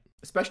it right.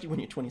 Especially when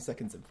you're 20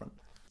 seconds in front.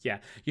 Yeah,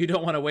 you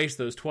don't want to waste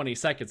those 20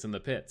 seconds in the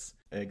pits.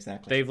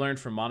 Exactly. They've learned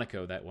from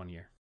Monaco that 1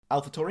 year.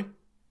 AlphaTauri?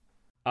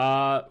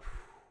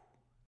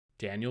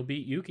 Daniel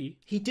beat Yuki.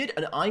 He did,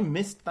 and I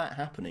missed that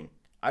happening.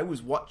 I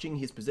was watching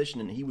his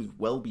position, and he was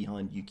well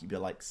behind Yuki by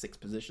like 6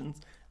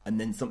 positions, and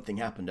then something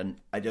happened, and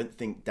I don't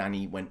think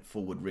Danny went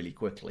forward really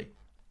quickly.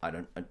 I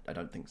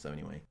don't think so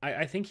anyway.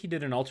 I think he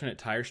did an alternate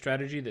tire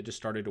strategy that just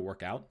started to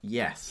work out.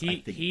 Yes,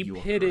 he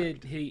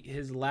pitted.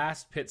 His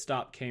last pit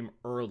stop came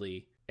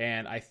early,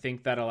 and I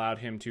think that allowed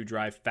him to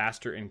drive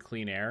faster in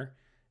clean air.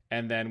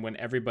 And then when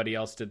everybody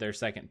else did their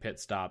second pit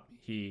stop,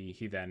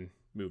 he then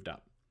moved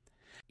up.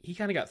 He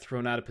kind of got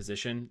thrown out of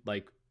position,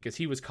 like because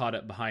he was caught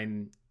up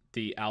behind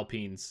the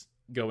Alpines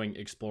going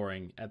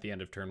exploring at the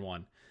end of turn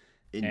 1.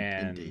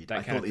 Indeed,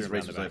 I thought his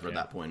race was over at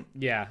that point.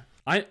 Yeah,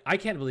 I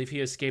can't believe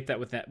he escaped that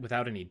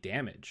without any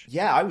damage.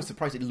 Yeah, I was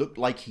surprised. It looked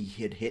like he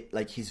had hit,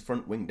 like his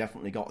front wing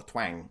definitely got a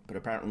twang, but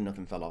apparently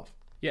nothing fell off.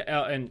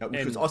 Yeah,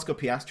 which was Oscar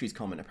Piastri's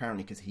comment,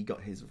 apparently, because he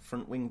got his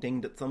front wing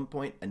dinged at some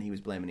point, and he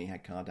was blaming he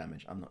had car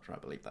damage. I'm not sure I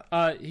believe that.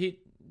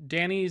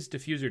 Danny's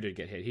diffuser did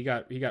get hit. He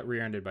got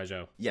rear-ended by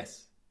Zhou.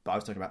 Yes, but I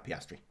was talking about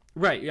Piastri.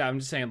 Right, yeah, I'm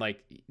just saying,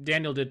 like,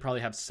 Daniel did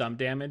probably have some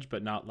damage,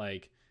 but not,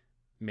 like,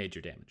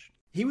 major damage.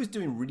 He was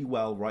doing really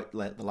well, right,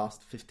 like the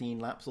last 15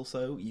 laps or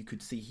so. You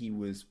could see he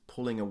was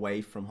pulling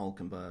away from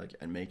Hülkenberg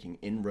and making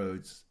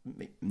inroads,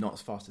 not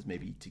as fast as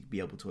maybe to be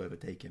able to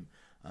overtake him.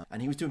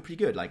 And he was doing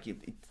pretty good. Like it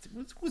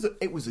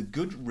was a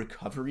good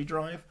recovery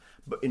drive,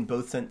 but in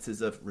both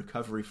senses of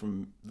recovery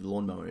from the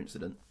lawnmower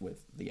incident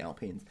with the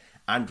Alpines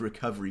and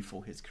recovery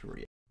for his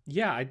career.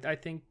 Yeah, I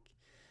think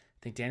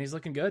Danny's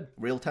looking good.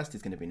 Real test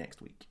is going to be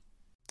next week.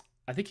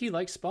 I think he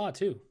likes Spa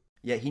too.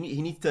 Yeah, he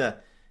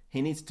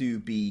needs to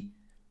be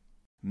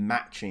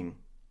matching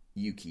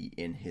Yuki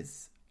in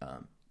his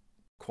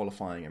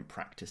qualifying and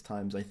practice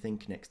times, I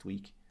think, next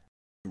week.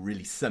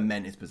 Really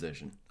cement his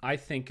position. I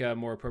think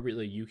more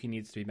appropriately, Yuki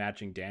needs to be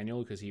matching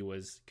Daniel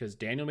because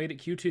Daniel made it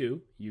Q2.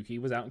 Yuki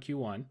was out in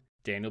Q1.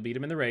 Daniel beat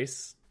him in the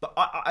race. But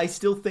I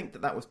still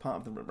think that was part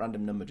of the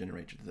random number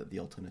generator, the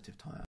alternative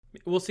tire.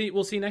 We'll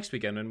see next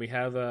weekend when we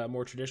have a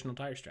more traditional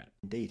tire strat.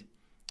 Indeed.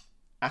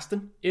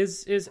 Aston?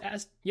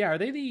 Are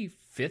they the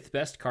fifth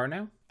best car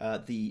now?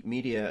 The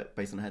media,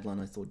 based on a headline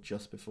I saw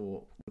just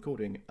before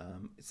recording,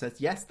 it says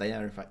yes, they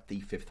are in fact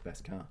the fifth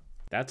best car.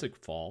 That's a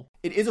fall.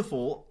 It is a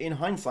fall. In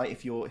hindsight,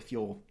 if you're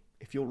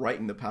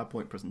writing the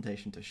PowerPoint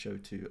presentation to show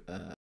to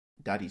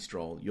Daddy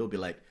Stroll, you'll be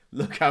like,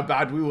 look how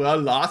bad we were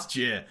last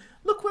year.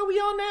 Look where we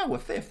are now. We're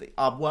fifth.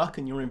 Our work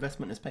and your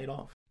investment has paid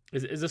off.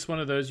 Is this one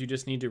of those you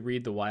just need to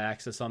read the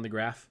y-axis on the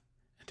graph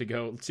to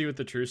go see what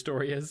the true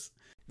story is?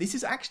 This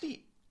is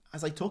actually,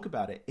 as I talk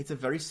about it, it's a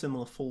very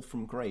similar fall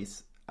from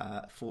grace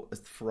as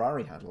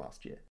Ferrari had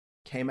last year.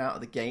 Came out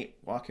of the gate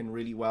working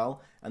really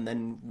well, and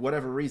then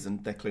whatever reason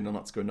they're clearly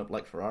not screwing up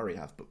like Ferrari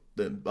have, but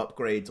the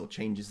upgrades or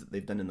changes that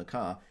they've done in the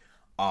car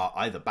are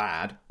either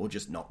bad or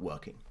just not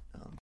working.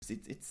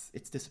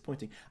 It's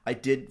disappointing. I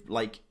did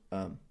like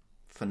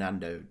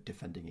Fernando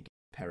defending against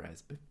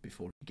Perez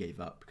before he gave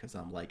up, because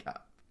I'm like,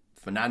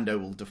 Fernando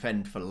will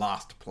defend for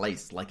last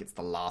place like it's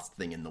the last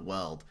thing in the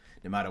world.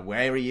 No matter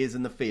where he is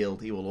in the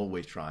field, he will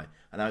always try.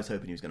 And I was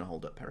hoping he was going to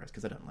hold up Perez,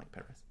 because I don't like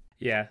Perez.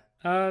 Yeah,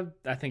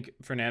 I think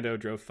Fernando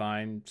drove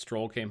fine.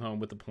 Stroll came home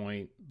with the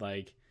point.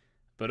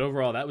 But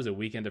overall, that was a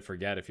weekend to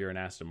forget if you're an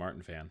Aston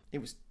Martin fan. It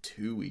was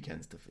 2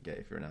 weekends to forget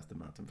if you're an Aston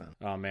Martin fan.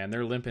 Oh man,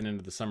 they're limping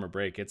into the summer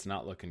break. It's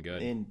not looking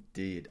good.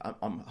 Indeed,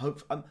 I'm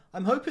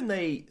hoping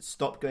they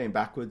stop going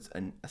backwards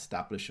and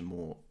establish a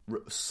more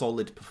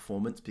solid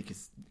performance,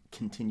 because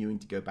continuing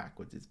to go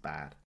backwards is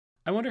bad.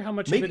 I wonder how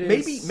much of it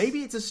is.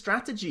 Maybe it's a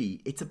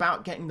strategy. It's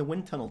about getting the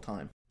wind tunnel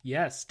time.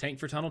 Yes, tank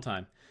for tunnel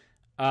time.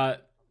 I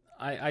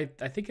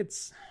think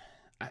it's.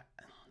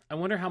 I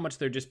wonder how much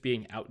they're just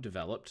being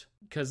outdeveloped.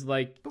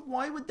 But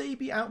why would they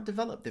be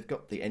outdeveloped? They've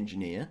got the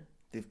engineer,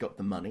 they've got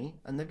the money,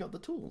 and they've got the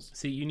tools.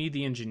 See, you need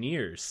the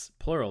engineers,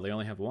 plural. They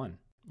only have one.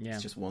 Yeah,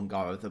 it's just one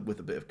guy with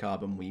a bit of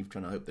carbon weave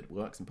trying to hope that it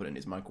works and put it in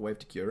his microwave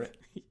to cure it.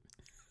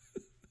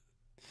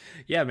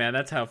 Yeah, man,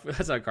 that's how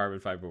carbon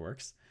fiber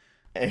works.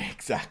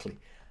 Exactly.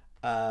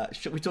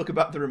 Should we talk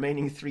about the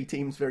remaining 3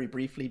 teams very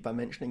briefly by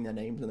mentioning their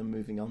names and then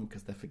moving on,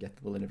 because they're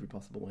forgettable in every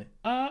possible way?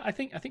 I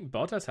think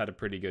Bottas had a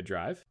pretty good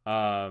drive.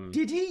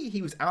 Did he?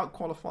 He was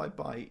out-qualified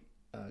by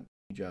Guan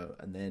Yu Zhou,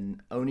 and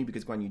then only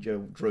because Guan Yu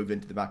Zhou drove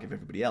into the back of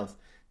everybody else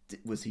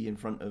was he in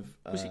front of...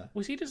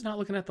 Was he just not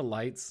looking at the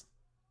lights?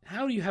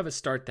 How do you have a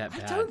start that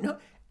bad? I don't know.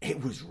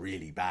 It was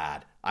really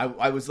bad.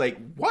 I was like,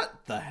 what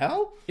the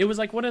hell? It was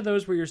like one of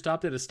those where you're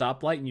stopped at a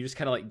stoplight and you just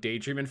kind of like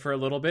daydreaming for a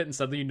little bit, and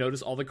suddenly you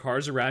notice all the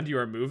cars around you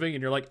are moving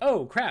and you're like,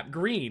 oh crap,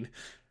 green.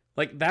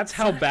 Like, that's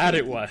how bad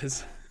it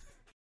was.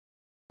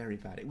 Very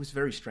bad. It was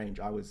very strange.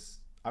 I was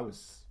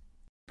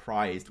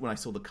surprised when I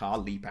saw the car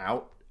leap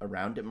out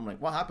around it. I'm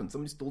like, what happened?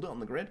 Somebody stalled it on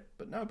the grid?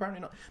 But no,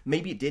 apparently not.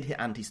 Maybe it did hit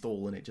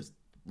anti-stall and it just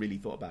really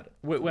thought about it.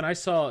 When I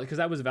saw, because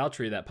that was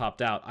Valtteri that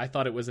popped out, I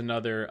thought it was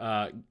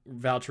another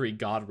Valtteri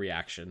God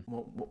reaction.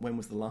 When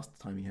was the last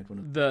time he had one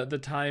of the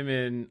time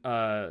in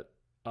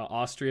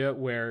Austria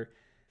where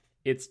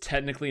it's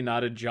technically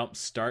not a jump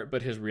start,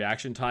 but his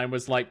reaction time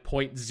was like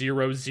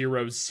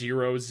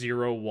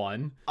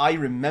 0.00001. I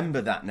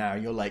remember that now.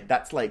 You're like,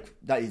 that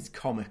is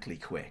comically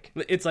quick.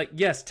 It's like,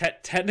 yes,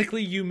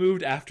 technically you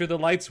moved after the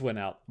lights went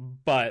out,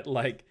 but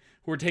like,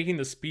 we're taking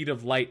the speed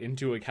of light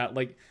into account.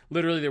 Like,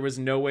 literally there was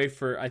no way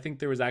I think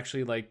there was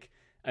actually like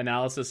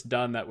analysis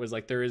done that was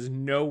like, there is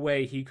no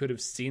way he could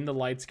have seen the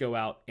lights go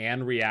out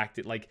and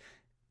reacted. Like,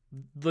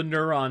 the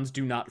neurons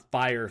do not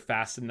fire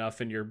fast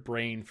enough in your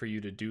brain for you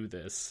to do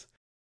this.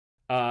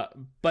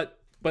 But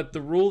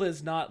the rule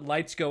is not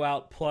lights go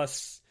out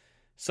plus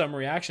some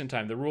reaction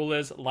time. The rule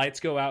is lights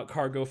go out,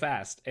 car go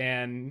fast.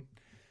 And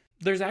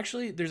there's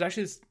actually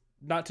this,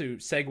 not to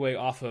segue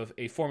off of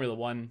a Formula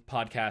One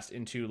podcast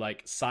into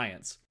like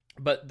science,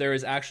 but there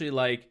is actually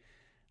like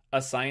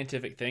a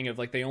scientific thing of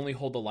like, they only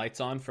hold the lights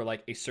on for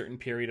like a certain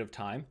period of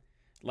time,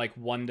 like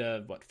 1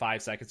 to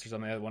 5 seconds or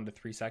something, 1 to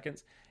 3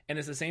 seconds. And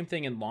it's the same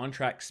thing in long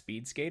track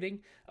speed skating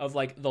of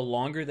like, the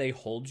longer they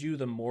hold you,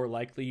 the more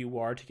likely you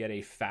are to get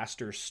a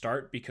faster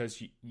start, because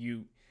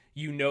you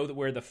know that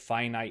where the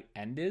finite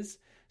end is.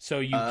 So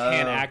you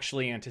can't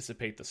actually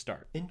anticipate the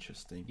start.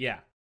 Interesting. Yeah.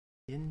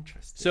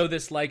 Interesting. So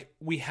this, like,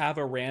 we have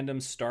a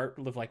random start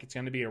of like, it's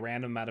going to be a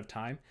random amount of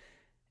time.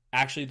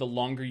 Actually, the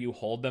longer you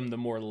hold them, the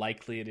more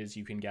likely it is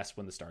you can guess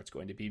when the start's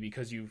going to be,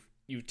 because you've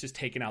just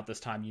taken out this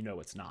time,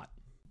 it's not.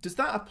 Does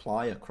that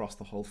apply across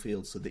the whole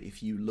field, so that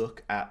if you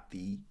look at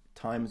the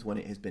times when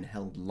it has been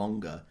held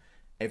longer,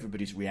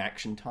 everybody's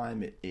reaction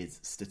time is,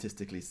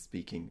 statistically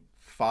speaking,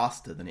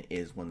 faster than it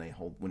is when it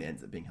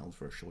ends up being held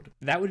for a shorter.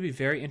 That would be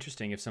very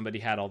interesting if somebody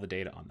had all the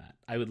data on that.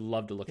 I would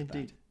love to look at that.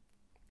 Indeed.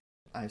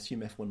 I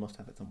assume F1 must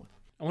have it somewhere.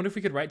 I wonder if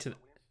we could write to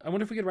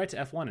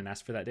F1 and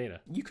ask for that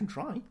data. You can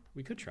try.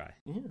 We could try.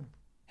 Yeah.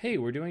 Hey,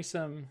 we're doing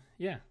some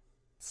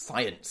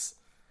science.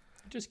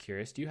 Just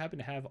curious, do you happen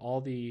to have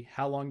all the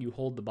how long you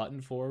hold the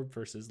button for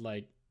versus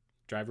like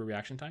driver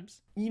reaction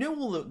times? You know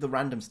all the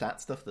random stat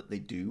stuff that they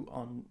do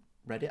on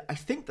Reddit? I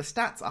think the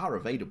stats are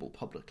available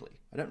publicly.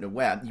 I don't know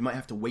where. You might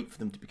have to wait for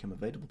them to become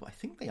available, but I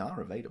think they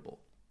are available.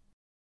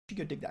 You should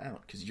go dig that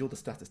out, because you're the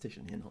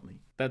statistician here, not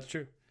me. That's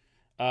true.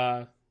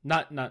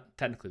 Not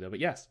technically though, but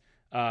yes.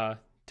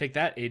 Take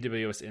that,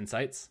 AWS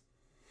Insights.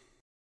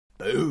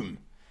 Boom.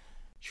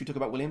 Should we talk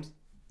about Williams?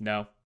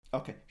 No.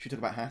 Okay. Should we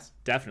talk about Haas?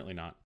 Definitely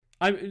not.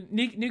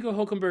 Nico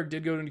Hülkenberg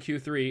did go into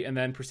Q3 and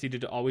then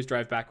proceeded to always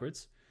drive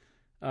backwards.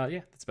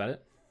 Yeah, that's about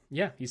it.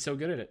 Yeah, he's so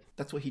good at it.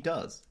 That's what he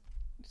does.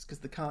 It's because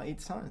the car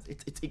eats tires.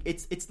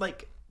 It's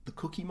like the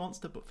Cookie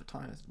Monster, but for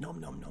tires. Nom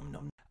nom nom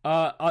nom.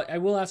 I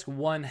will ask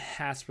one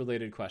Haas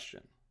related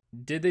question.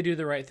 Did they do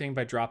the right thing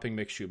by dropping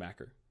Mick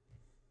Schumacher?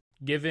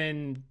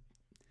 Given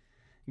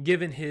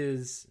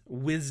his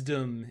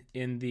wisdom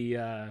in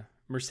the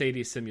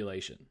Mercedes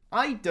simulation.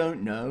 I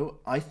don't know.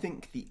 I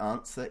think the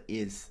answer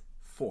is,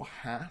 for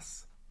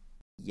Haas,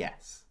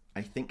 yes.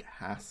 I think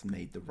Haas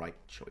made the right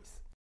choice.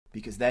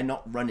 Because they're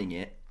not running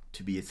it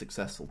to be a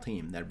successful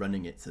team. They're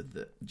running it so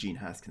that Gene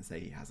Haas can say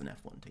he has an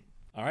F1 team.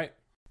 All right.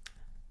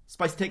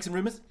 Spicy takes and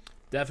rumors?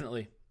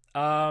 Definitely.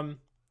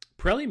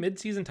 Pirelli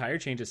mid-season tire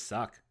changes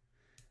suck.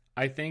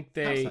 I think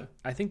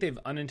they've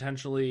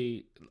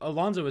unintentionally...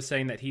 Alonso was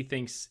saying that he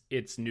thinks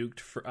it's nuked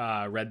for,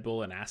 Red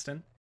Bull and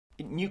Aston.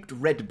 It nuked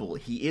Red Bull.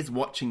 He is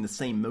watching the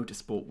same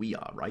motorsport we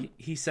are, right?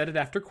 He said it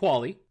after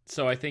quali.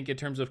 So I think in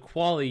terms of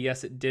quali,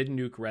 yes, it did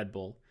nuke Red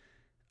Bull.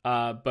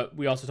 But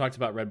we also talked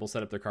about Red Bull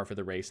set up their car for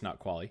the race, not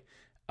quali.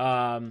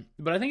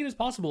 But I think it is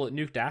possible it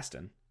nuked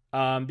Aston.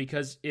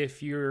 Because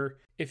if you're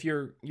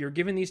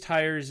given these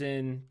tires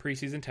in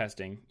preseason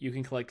testing, you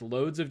can collect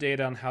loads of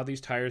data on how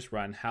these tires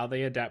run, how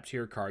they adapt to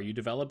your car. You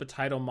develop a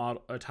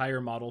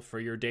tire model for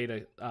your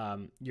data,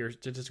 your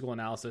statistical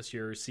analysis,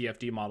 your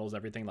CFD models,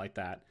 everything like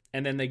that.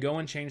 And then they go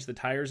and change the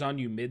tires on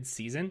you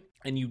mid-season,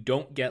 and you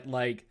don't get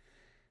like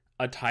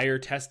a tire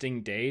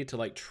testing day to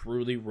like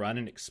truly run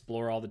and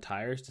explore all the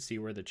tires to see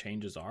where the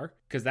changes are,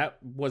 because that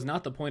was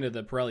not the point of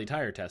the Pirelli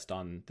tire test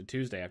on the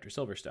Tuesday after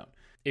Silverstone.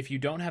 If you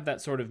don't have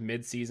that sort of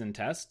mid-season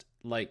test,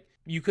 like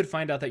you could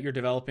find out that you're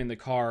developing the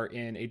car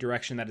in a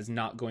direction that is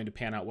not going to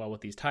pan out well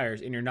with these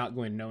tires, and you're not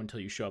going to know until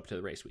you show up to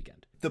the race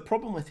weekend. The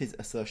problem with his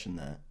assertion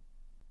there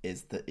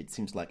is that it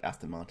seems like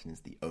Aston Martin is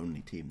the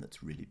only team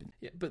that's really been...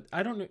 Yeah, but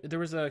I don't know. There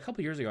was a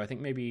couple years ago, I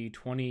think maybe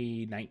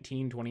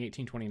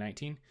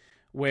 2018,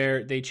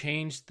 where they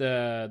changed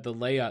the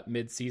layup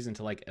mid-season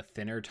to like a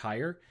thinner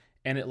tire,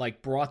 and it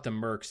like brought the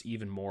Mercs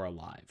even more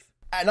alive.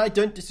 And I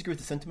don't disagree with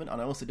the sentiment,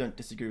 and I also don't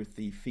disagree with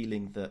the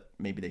feeling that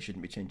maybe they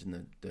shouldn't be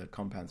changing the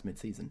compounds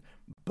mid-season.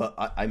 But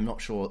I'm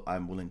not sure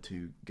I'm willing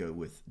to go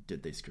with,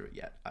 did they screw it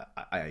yet?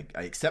 I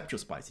accept your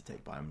spicy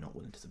take, but I'm not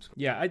willing to subscribe.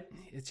 Yeah,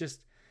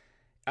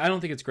 I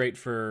don't think it's great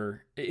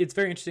for... It's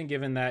very interesting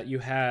given that you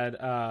had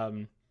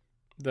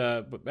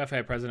the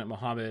FIA president,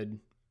 Mohammed...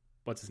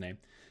 What's his name?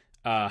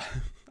 I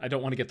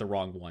don't want to get the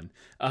wrong one.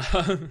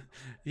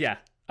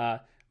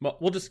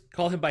 We'll just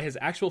call him by his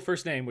actual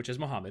first name, which is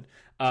Mohammed.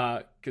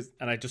 And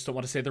I just don't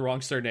want to say the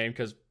wrong surname,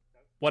 because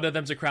one of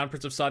them's a crown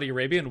prince of Saudi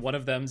Arabia and one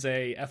of them's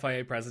a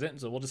FIA president,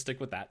 so we'll just stick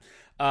with that.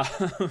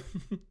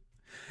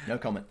 No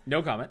comment.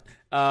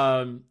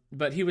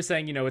 But he was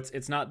saying,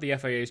 it's not the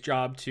FIA's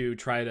job to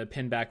try to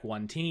pin back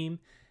one team.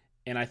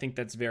 And I think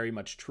that's very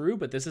much true,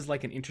 but this is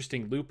like an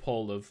interesting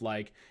loophole of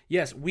like,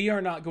 yes, we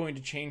are not going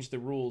to change the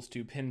rules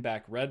to pin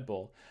back Red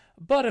Bull,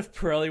 but if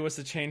Pirelli was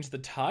to change the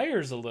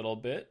tires a little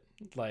bit,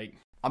 like...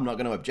 I'm not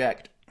going to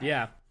object.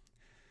 Yeah.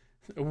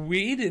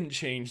 We didn't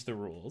change the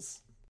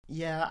rules.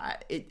 Yeah,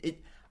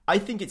 I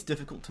think it's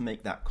difficult to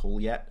make that call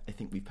yet. I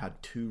think we've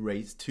had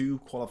two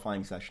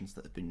qualifying sessions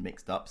that have been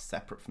mixed up,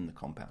 separate from the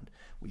compound.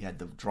 We had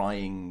the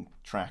drying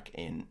track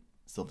in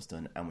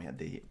Silverstone, and we had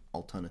the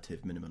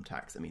alternative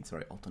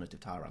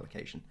tire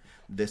allocation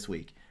this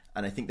week,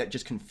 and I think that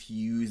just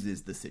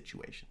confuses the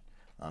situation.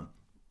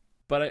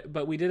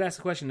 But we did ask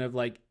the question of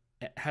like,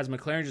 has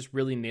McLaren just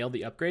really nailed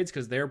the upgrades,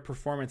 because their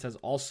performance has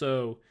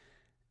also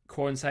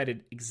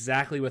coincided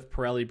exactly with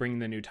Pirelli bringing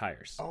the new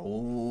tires.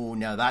 Oh,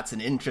 now that's an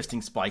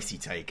interesting spicy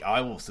take.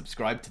 I will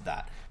subscribe to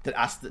that. That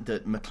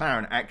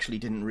McLaren actually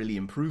didn't really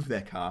improve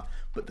their car,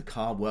 but the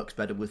car works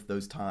better with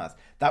those tires.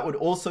 That would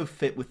also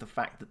fit with the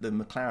fact that the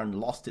McLaren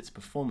lost its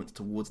performance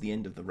towards the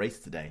end of the race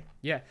today.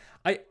 Yeah,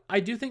 I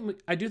do think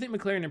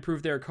McLaren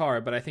improved their car,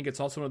 but I think it's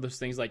also one of those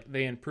things like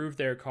they improved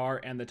their car,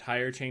 and the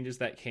tire changes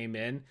that came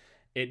in,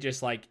 it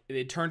just like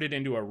it turned it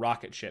into a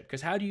rocket ship.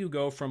 Because how do you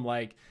go from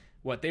like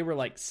what they were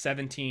like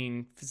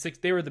 17, 6,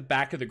 they were the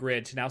back of the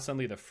grid to now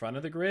suddenly the front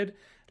of the grid?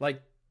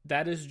 Like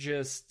that is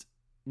just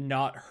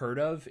not heard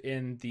of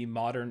in the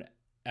modern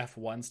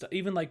F1 stuff.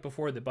 Even like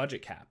before the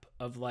budget cap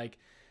of like,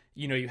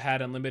 you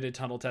had unlimited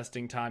tunnel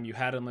testing time, you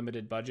had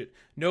unlimited budget.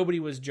 Nobody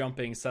was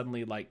jumping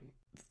suddenly like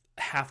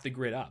half the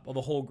grid up, or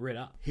the whole grid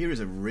up. Here is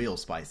a real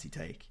spicy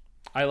take.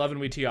 I love when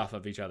we tee off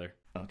of each other.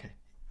 Okay,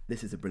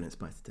 this is a brilliant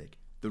spicy take.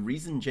 The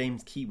reason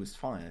James Key was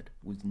fired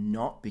was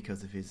not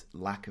because of his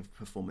lack of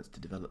performance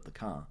to develop the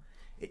car.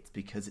 It's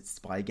because it's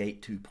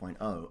Spygate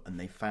 2.0, and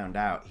they found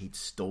out he'd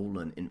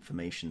stolen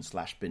information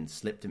 / been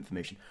slipped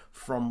information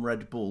from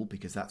Red Bull,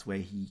 because that's where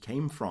he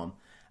came from,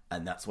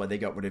 and that's why they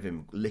got rid of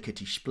him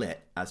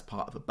lickety-split as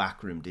part of a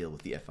backroom deal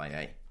with the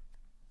FIA.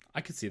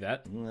 I could see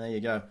that. There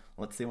you go.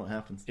 Let's see what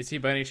happens. Is he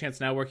by any chance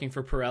now working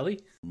for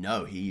Pirelli?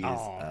 No, he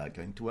is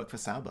going to work for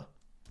Sauber.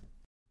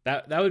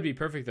 That would be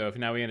perfect, though, if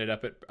now we ended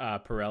up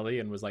at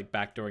Pirelli and was like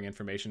backdooring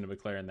information to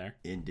McLaren there.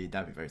 Indeed,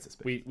 that'd be very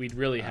suspicious. We'd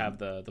really have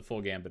the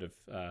full gambit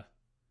of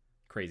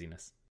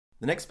craziness.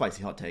 The next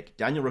spicy hot take: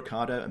 Daniel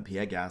Ricciardo and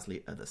Pierre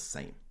Gasly are the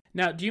same.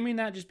 Now, do you mean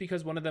that just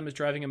because one of them is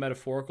driving a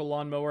metaphorical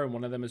lawnmower and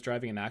one of them is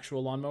driving an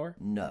actual lawnmower?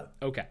 No.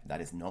 Okay.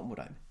 That is not what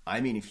I mean. I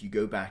mean, if you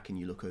go back and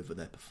you look over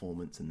their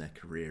performance and their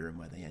career and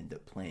where they end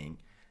up playing,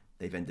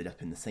 they've ended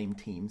up in the same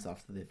teams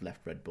after they've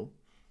left Red Bull.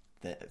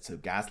 So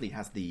Gasly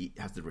has the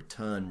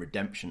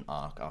redemption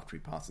arc after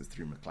he passes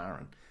through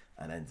McLaren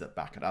and ends up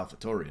back at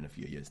AlphaTauri in a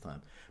few years'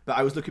 time. But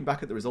I was looking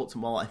back at the results,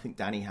 and while I think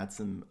Danny had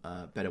some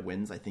better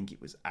wins, I think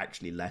it was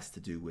actually less to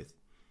do with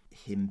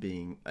him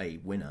being a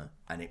winner,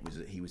 and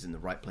he was in the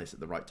right place at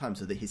the right time,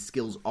 so that his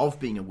skills of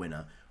being a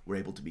winner were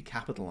able to be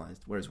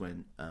capitalized. Whereas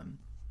when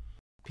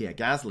Pierre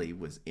Gasly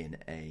was in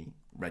a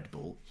Red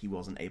Bull, he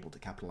wasn't able to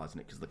capitalize on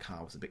it because the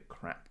car was a bit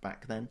crap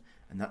back then,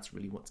 and that's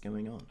really what's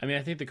going on. I mean,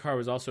 I think the car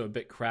was also a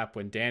bit crap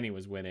when Danny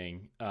was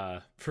winning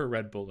for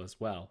Red Bull as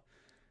well,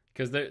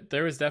 because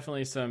there was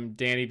definitely some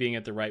Danny being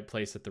at the right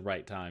place at the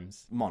right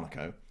times.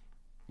 Monaco.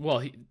 Well,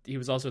 he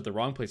was also at the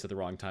wrong place at the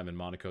wrong time in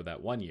Monaco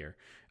that one year.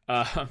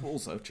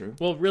 Also true.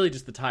 Well, really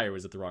just the tire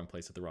was at the wrong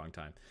place at the wrong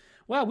time.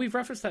 Wow, we've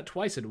referenced that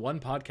twice in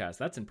one podcast.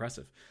 That's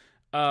impressive.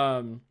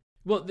 Well,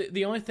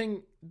 the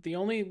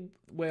only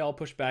way I'll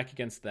push back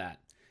against that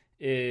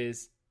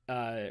is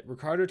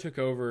Ricciardo took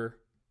over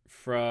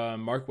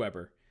from Mark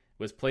Webber,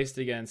 was placed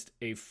against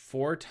a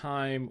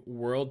 4-time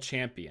world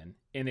champion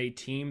in a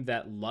team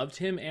that loved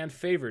him and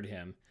favored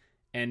him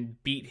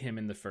and beat him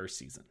in the first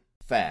season.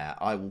 Fair.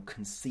 I will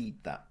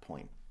concede that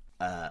point.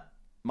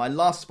 My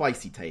last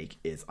spicy take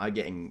is I'm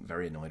getting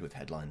very annoyed with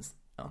headlines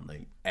on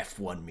the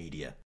F1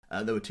 media.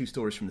 There were 2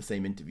 stories from the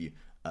same interview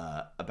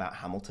about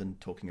Hamilton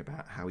talking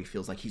about how he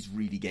feels like he's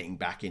really getting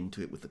back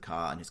into it with the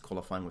car, and his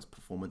qualifying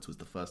performance was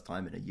the first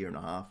time in a year and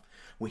a half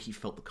where he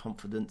felt the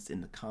confidence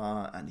in the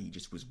car and he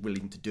just was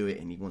willing to do it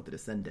and he wanted to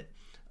send it.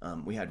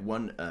 We had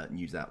one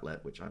news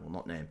outlet, which I will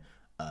not name,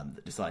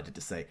 that decided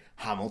to say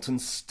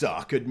Hamilton's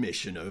stark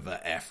admission over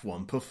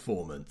F1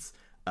 performance.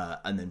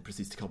 And then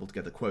proceeds to cobble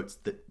together quotes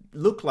that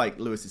look like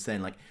Lewis is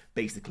saying, like,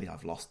 basically,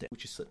 I've lost it,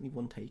 which is certainly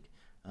one take.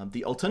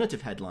 The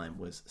alternative headline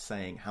was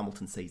saying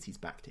Hamilton says he's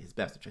back to his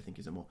best, which I think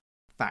is a more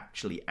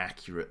factually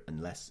accurate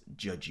and less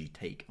judgy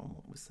take on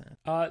what was said.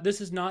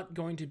 This is not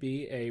going to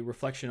be a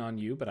reflection on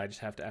you, but I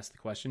just have to ask the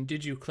question.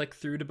 Did you click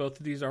through to both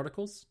of these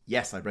articles?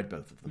 Yes, I read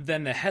both of them.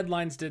 Then the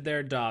headlines did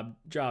their job,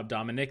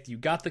 Dominic. You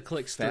got the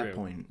clicks through. Fair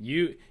point.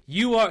 You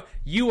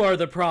are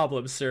the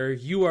problem, sir.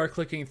 You are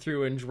clicking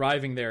through and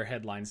driving their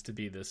headlines to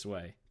be this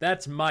way.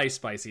 That's my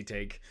spicy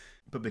take.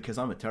 But because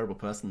I'm a terrible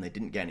person, they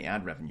didn't get any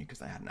ad revenue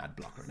because I had an ad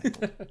blocker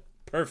enabled.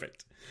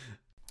 Perfect.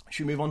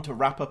 Should we move on to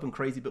wrap up and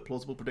crazy but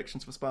plausible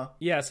predictions for Spa?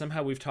 Yeah,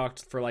 somehow we've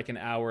talked for like an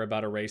hour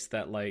about a race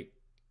that like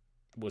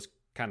was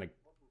kind of,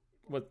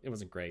 it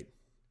wasn't great.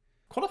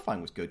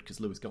 Qualifying was good because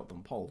Lewis got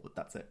them pole, but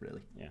that's it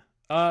really.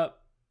 Yeah.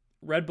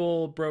 Red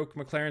Bull broke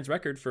McLaren's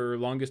record for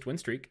longest win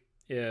streak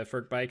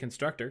by a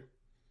constructor.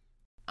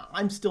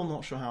 I'm still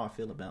not sure how I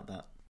feel about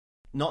that.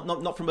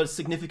 Not from a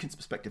significance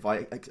perspective.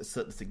 I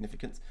assert the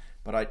significance,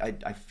 but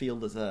I feel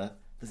there's a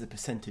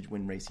percentage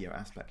win ratio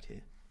aspect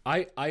here.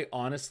 I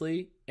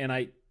honestly,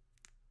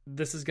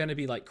 this is going to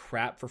be like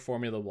crap for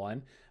Formula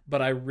One,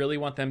 but I really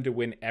want them to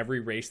win every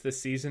race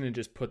this season and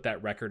just put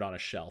that record on a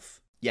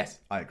shelf. Yes,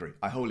 I agree.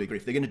 I wholly agree.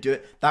 If they're going to do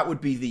it, that would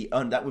be the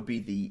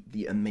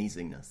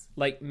amazingness.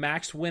 Like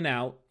Max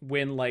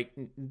win like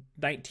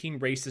 19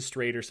 races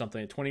straight or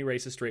something, 20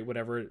 races straight,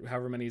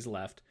 however many is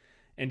left,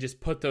 and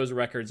just put those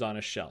records on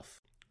a shelf.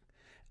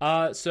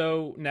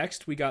 So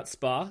next we got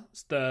Spa,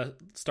 the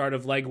start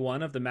of leg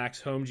 1 of the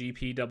Max Home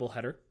GP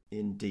doubleheader.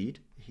 Indeed,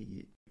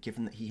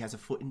 given that he has a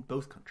foot in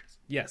both countries.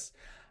 Yes.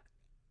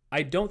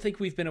 I don't think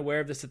we've been aware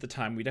of this at the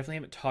time. We definitely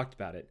haven't talked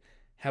about it.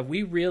 Have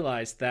we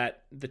realized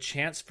that the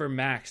chance for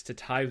Max to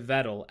tie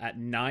Vettel at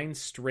 9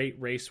 straight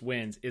race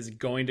wins is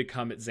going to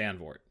come at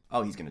Zandvoort?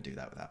 Oh, he's going to do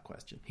that without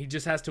question. He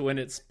just has to win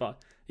at Spa.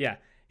 Yeah,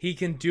 he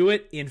can do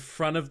it in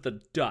front of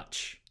the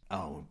Dutch.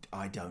 Oh,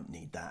 I don't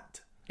need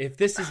that. If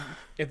this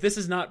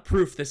is not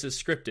proof this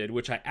is scripted,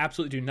 which I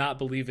absolutely do not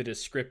believe it is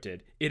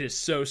scripted, it is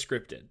so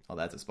scripted. Oh,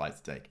 that's a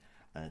spicy take.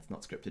 It's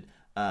not scripted.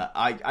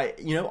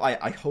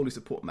 I wholly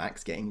support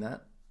Max getting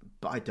that,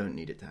 but I don't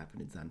need it to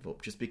happen in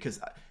Zandvoort just because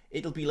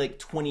it'll be like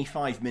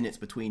 25 minutes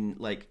between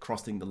like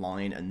crossing the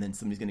line, and then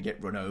somebody's going to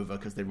get run over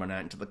because they run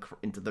out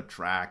into the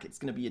track. It's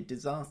going to be a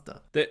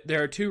disaster.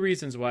 There are two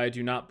reasons why I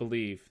do not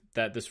believe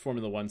that this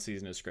Formula One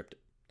season is scripted.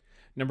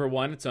 Number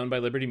one, it's owned by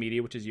Liberty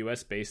Media, which is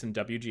US based, and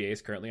WGA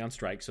is currently on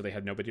strike, so they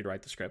have nobody to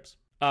write the scripts.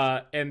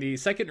 And the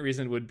second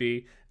reason would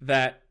be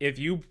that if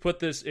you put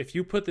this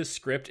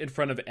script in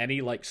front of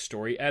any like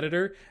story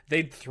editor,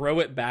 they'd throw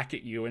it back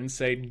at you and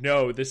say,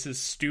 "No, this is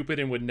stupid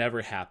and would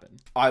never happen."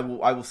 I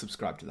will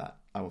subscribe to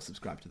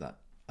that.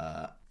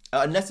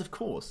 Unless, of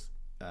course,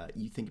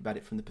 you think about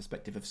it from the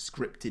perspective of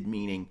scripted,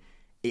 meaning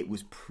it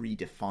was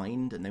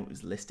predefined and then it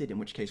was listed, in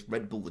which case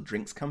Red Bull, the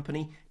drinks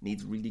company,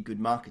 needs really good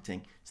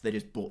marketing, so they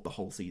just bought the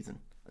whole season.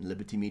 And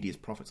Liberty Media's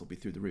profits will be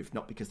through the roof,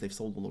 not because they've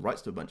sold all the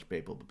rights to a bunch of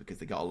people, but because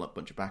they got a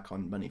bunch of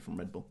back-on money from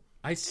Red Bull.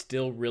 I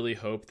still really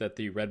hope that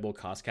the Red Bull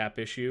cost cap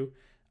issue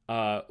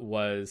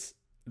was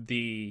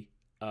the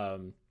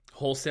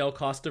wholesale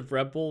cost of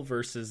Red Bull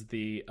versus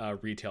the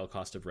retail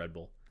cost of Red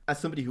Bull. As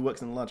somebody who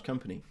works in a large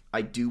company,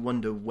 I do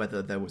wonder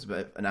whether there was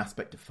an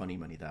aspect of funny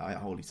money there. I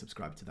wholly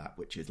subscribe to that,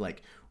 which is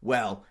like,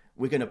 well,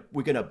 we're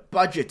gonna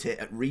budget it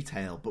at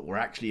retail, but we're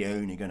actually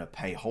only gonna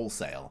pay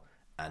wholesale,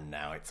 and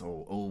now it's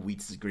all we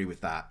disagree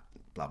with that,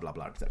 blah blah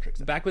blah, etc.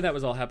 Back when that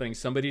was all happening,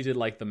 somebody did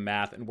like the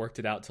math and worked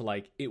it out to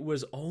like it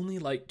was only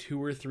like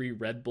 2 or 3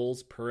 Red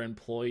Bulls per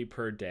employee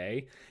per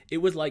day. It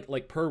was like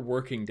per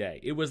working day.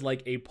 It was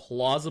like a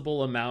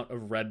plausible amount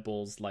of Red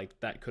Bulls like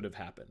that could have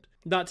happened.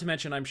 Not to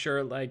mention, I'm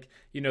sure like,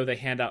 you know, they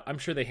hand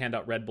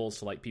out Red Bulls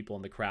to like people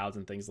in the crowds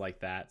and things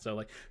like that.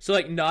 So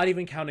not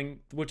even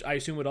counting, which I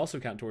assume would also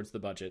count towards the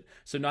budget.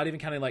 So not even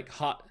counting like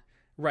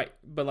right,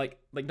 but like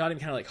not even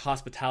counting like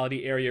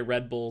hospitality area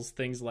Red Bulls,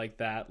 things like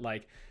that.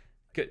 Like,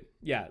 good,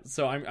 yeah.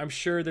 So I'm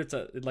sure that's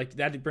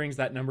that brings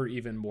that number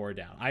even more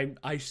down.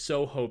 I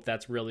so hope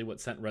that's really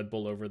what sent Red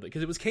Bull over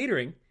because it was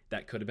catering.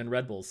 That could have been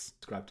Red Bulls.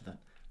 Subscribe to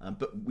that.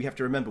 But we have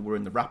to remember we're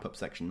in the wrap up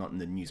section, not in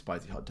the new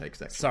spicy hot take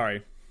section.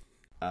 Sorry.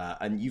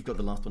 And you've got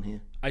the last one here.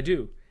 I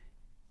do.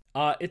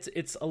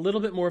 It's a little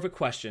bit more of a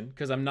question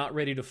because I'm not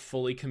ready to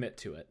fully commit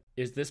to it.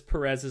 Is this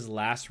Perez's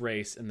last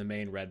race in the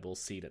main Red Bull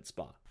seat at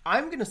Spa?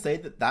 I'm going to say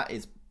that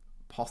is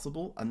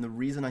possible, and the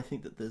reason I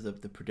think that there's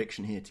the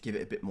prediction here to give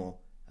it a bit more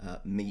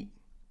meat,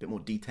 a bit more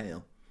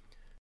detail.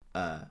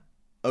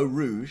 Eau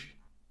Rouge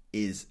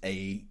is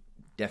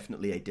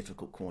definitely a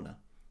difficult corner,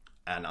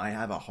 and I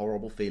have a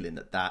horrible feeling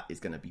that is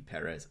going to be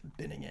Perez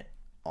binning it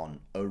on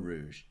Eau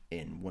Rouge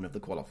in one of the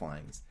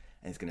qualifyings.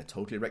 And he's going to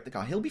totally wreck the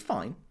car. He'll be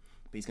fine,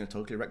 but he's going to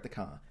totally wreck the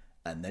car.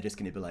 And they're just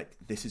going to be like,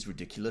 this is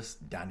ridiculous.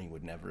 Danny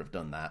would never have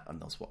done that. And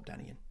they'll swap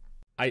Danny in.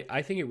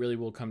 I think it really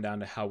will come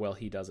down to how well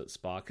he does at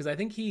Spa. Because I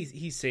think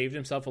he saved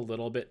himself a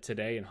little bit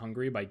today in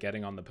Hungary by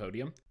getting on the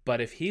podium.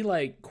 But if he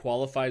like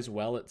qualifies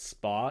well at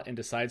Spa and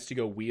decides to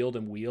go wheeled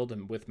and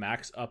with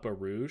Max up a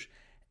Rouge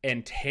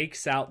and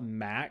takes out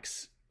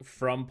Max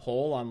from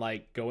pole on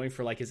like going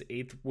for like his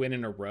 8th win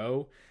in a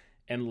row,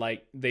 and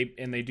like they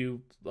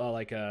do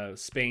like a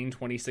Spain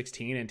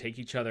 2016 and take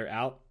each other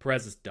out,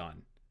 Perez is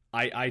done.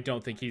 I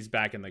don't think he's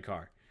back in the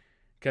car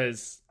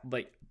because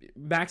like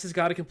Max has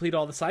got to complete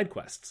all the side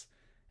quests,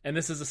 and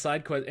this is a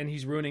side quest, and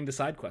he's ruining the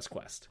side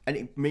quest. And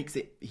it makes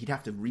it he'd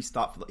have to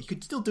restart he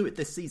could still do it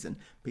this season,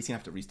 but he's gonna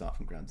have to restart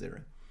from ground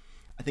zero.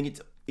 I think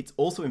it's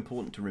also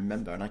important to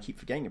remember, and I keep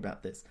forgetting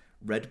about this,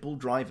 Red Bull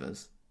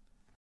drivers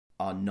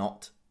are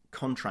not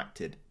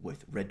contracted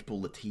with Red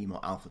Bull the team or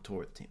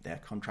AlphaTauri the team.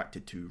 They're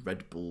contracted to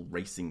Red Bull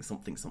Racing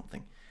something.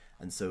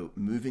 And so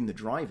moving the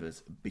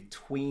drivers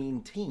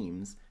between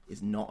teams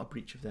is not a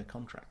breach of their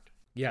contract.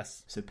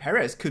 Yes. So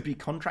Perez could be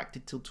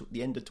contracted till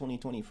the end of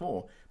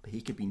 2024, but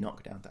he could be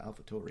knocked down to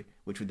AlphaTauri,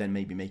 which would then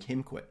maybe make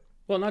him quit.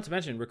 Well, not to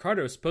mention,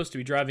 Ricciardo is supposed to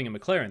be driving a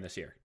McLaren this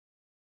year.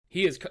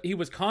 He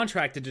was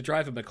contracted to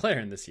drive a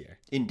McLaren this year.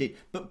 Indeed.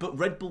 But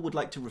Red Bull would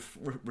like to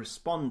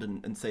respond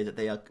and say that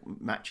they are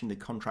matching the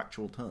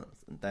contractual terms.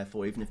 And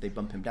therefore, even if they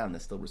bump him down,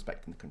 they're still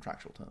respecting the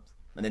contractual terms.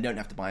 And they don't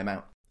have to buy him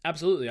out.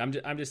 Absolutely.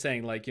 I'm just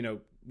saying, like, you know,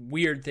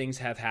 weird things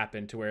have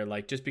happened to where,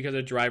 like, just because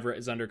a driver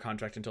is under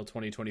contract until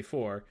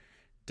 2024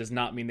 does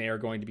not mean they are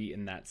going to be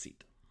in that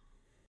seat.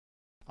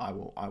 I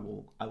will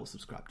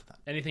subscribe to that.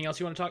 Anything else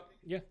you want to talk?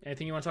 Yeah.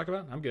 Anything you want to talk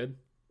about? I'm good.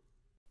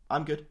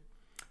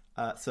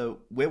 So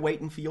we're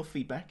waiting for your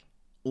feedback.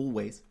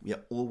 Always. We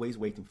are always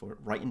waiting for it.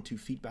 Write into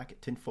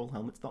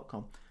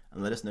feedback@tinfoilhelmets.com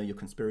and let us know your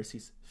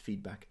conspiracies,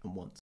 feedback, and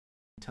wants.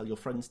 Tell your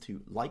friends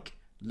to like,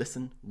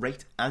 listen,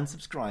 rate, and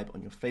subscribe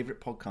on your favorite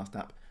podcast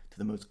app to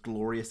the most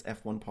glorious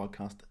F1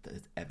 podcast that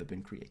has ever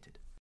been created.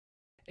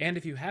 And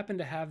if you happen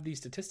to have these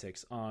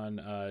statistics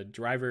on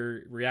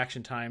driver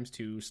reaction times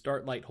to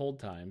start, light, hold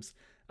times,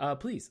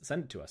 please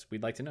send it to us.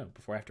 We'd like to know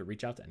before I have to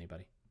reach out to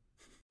anybody.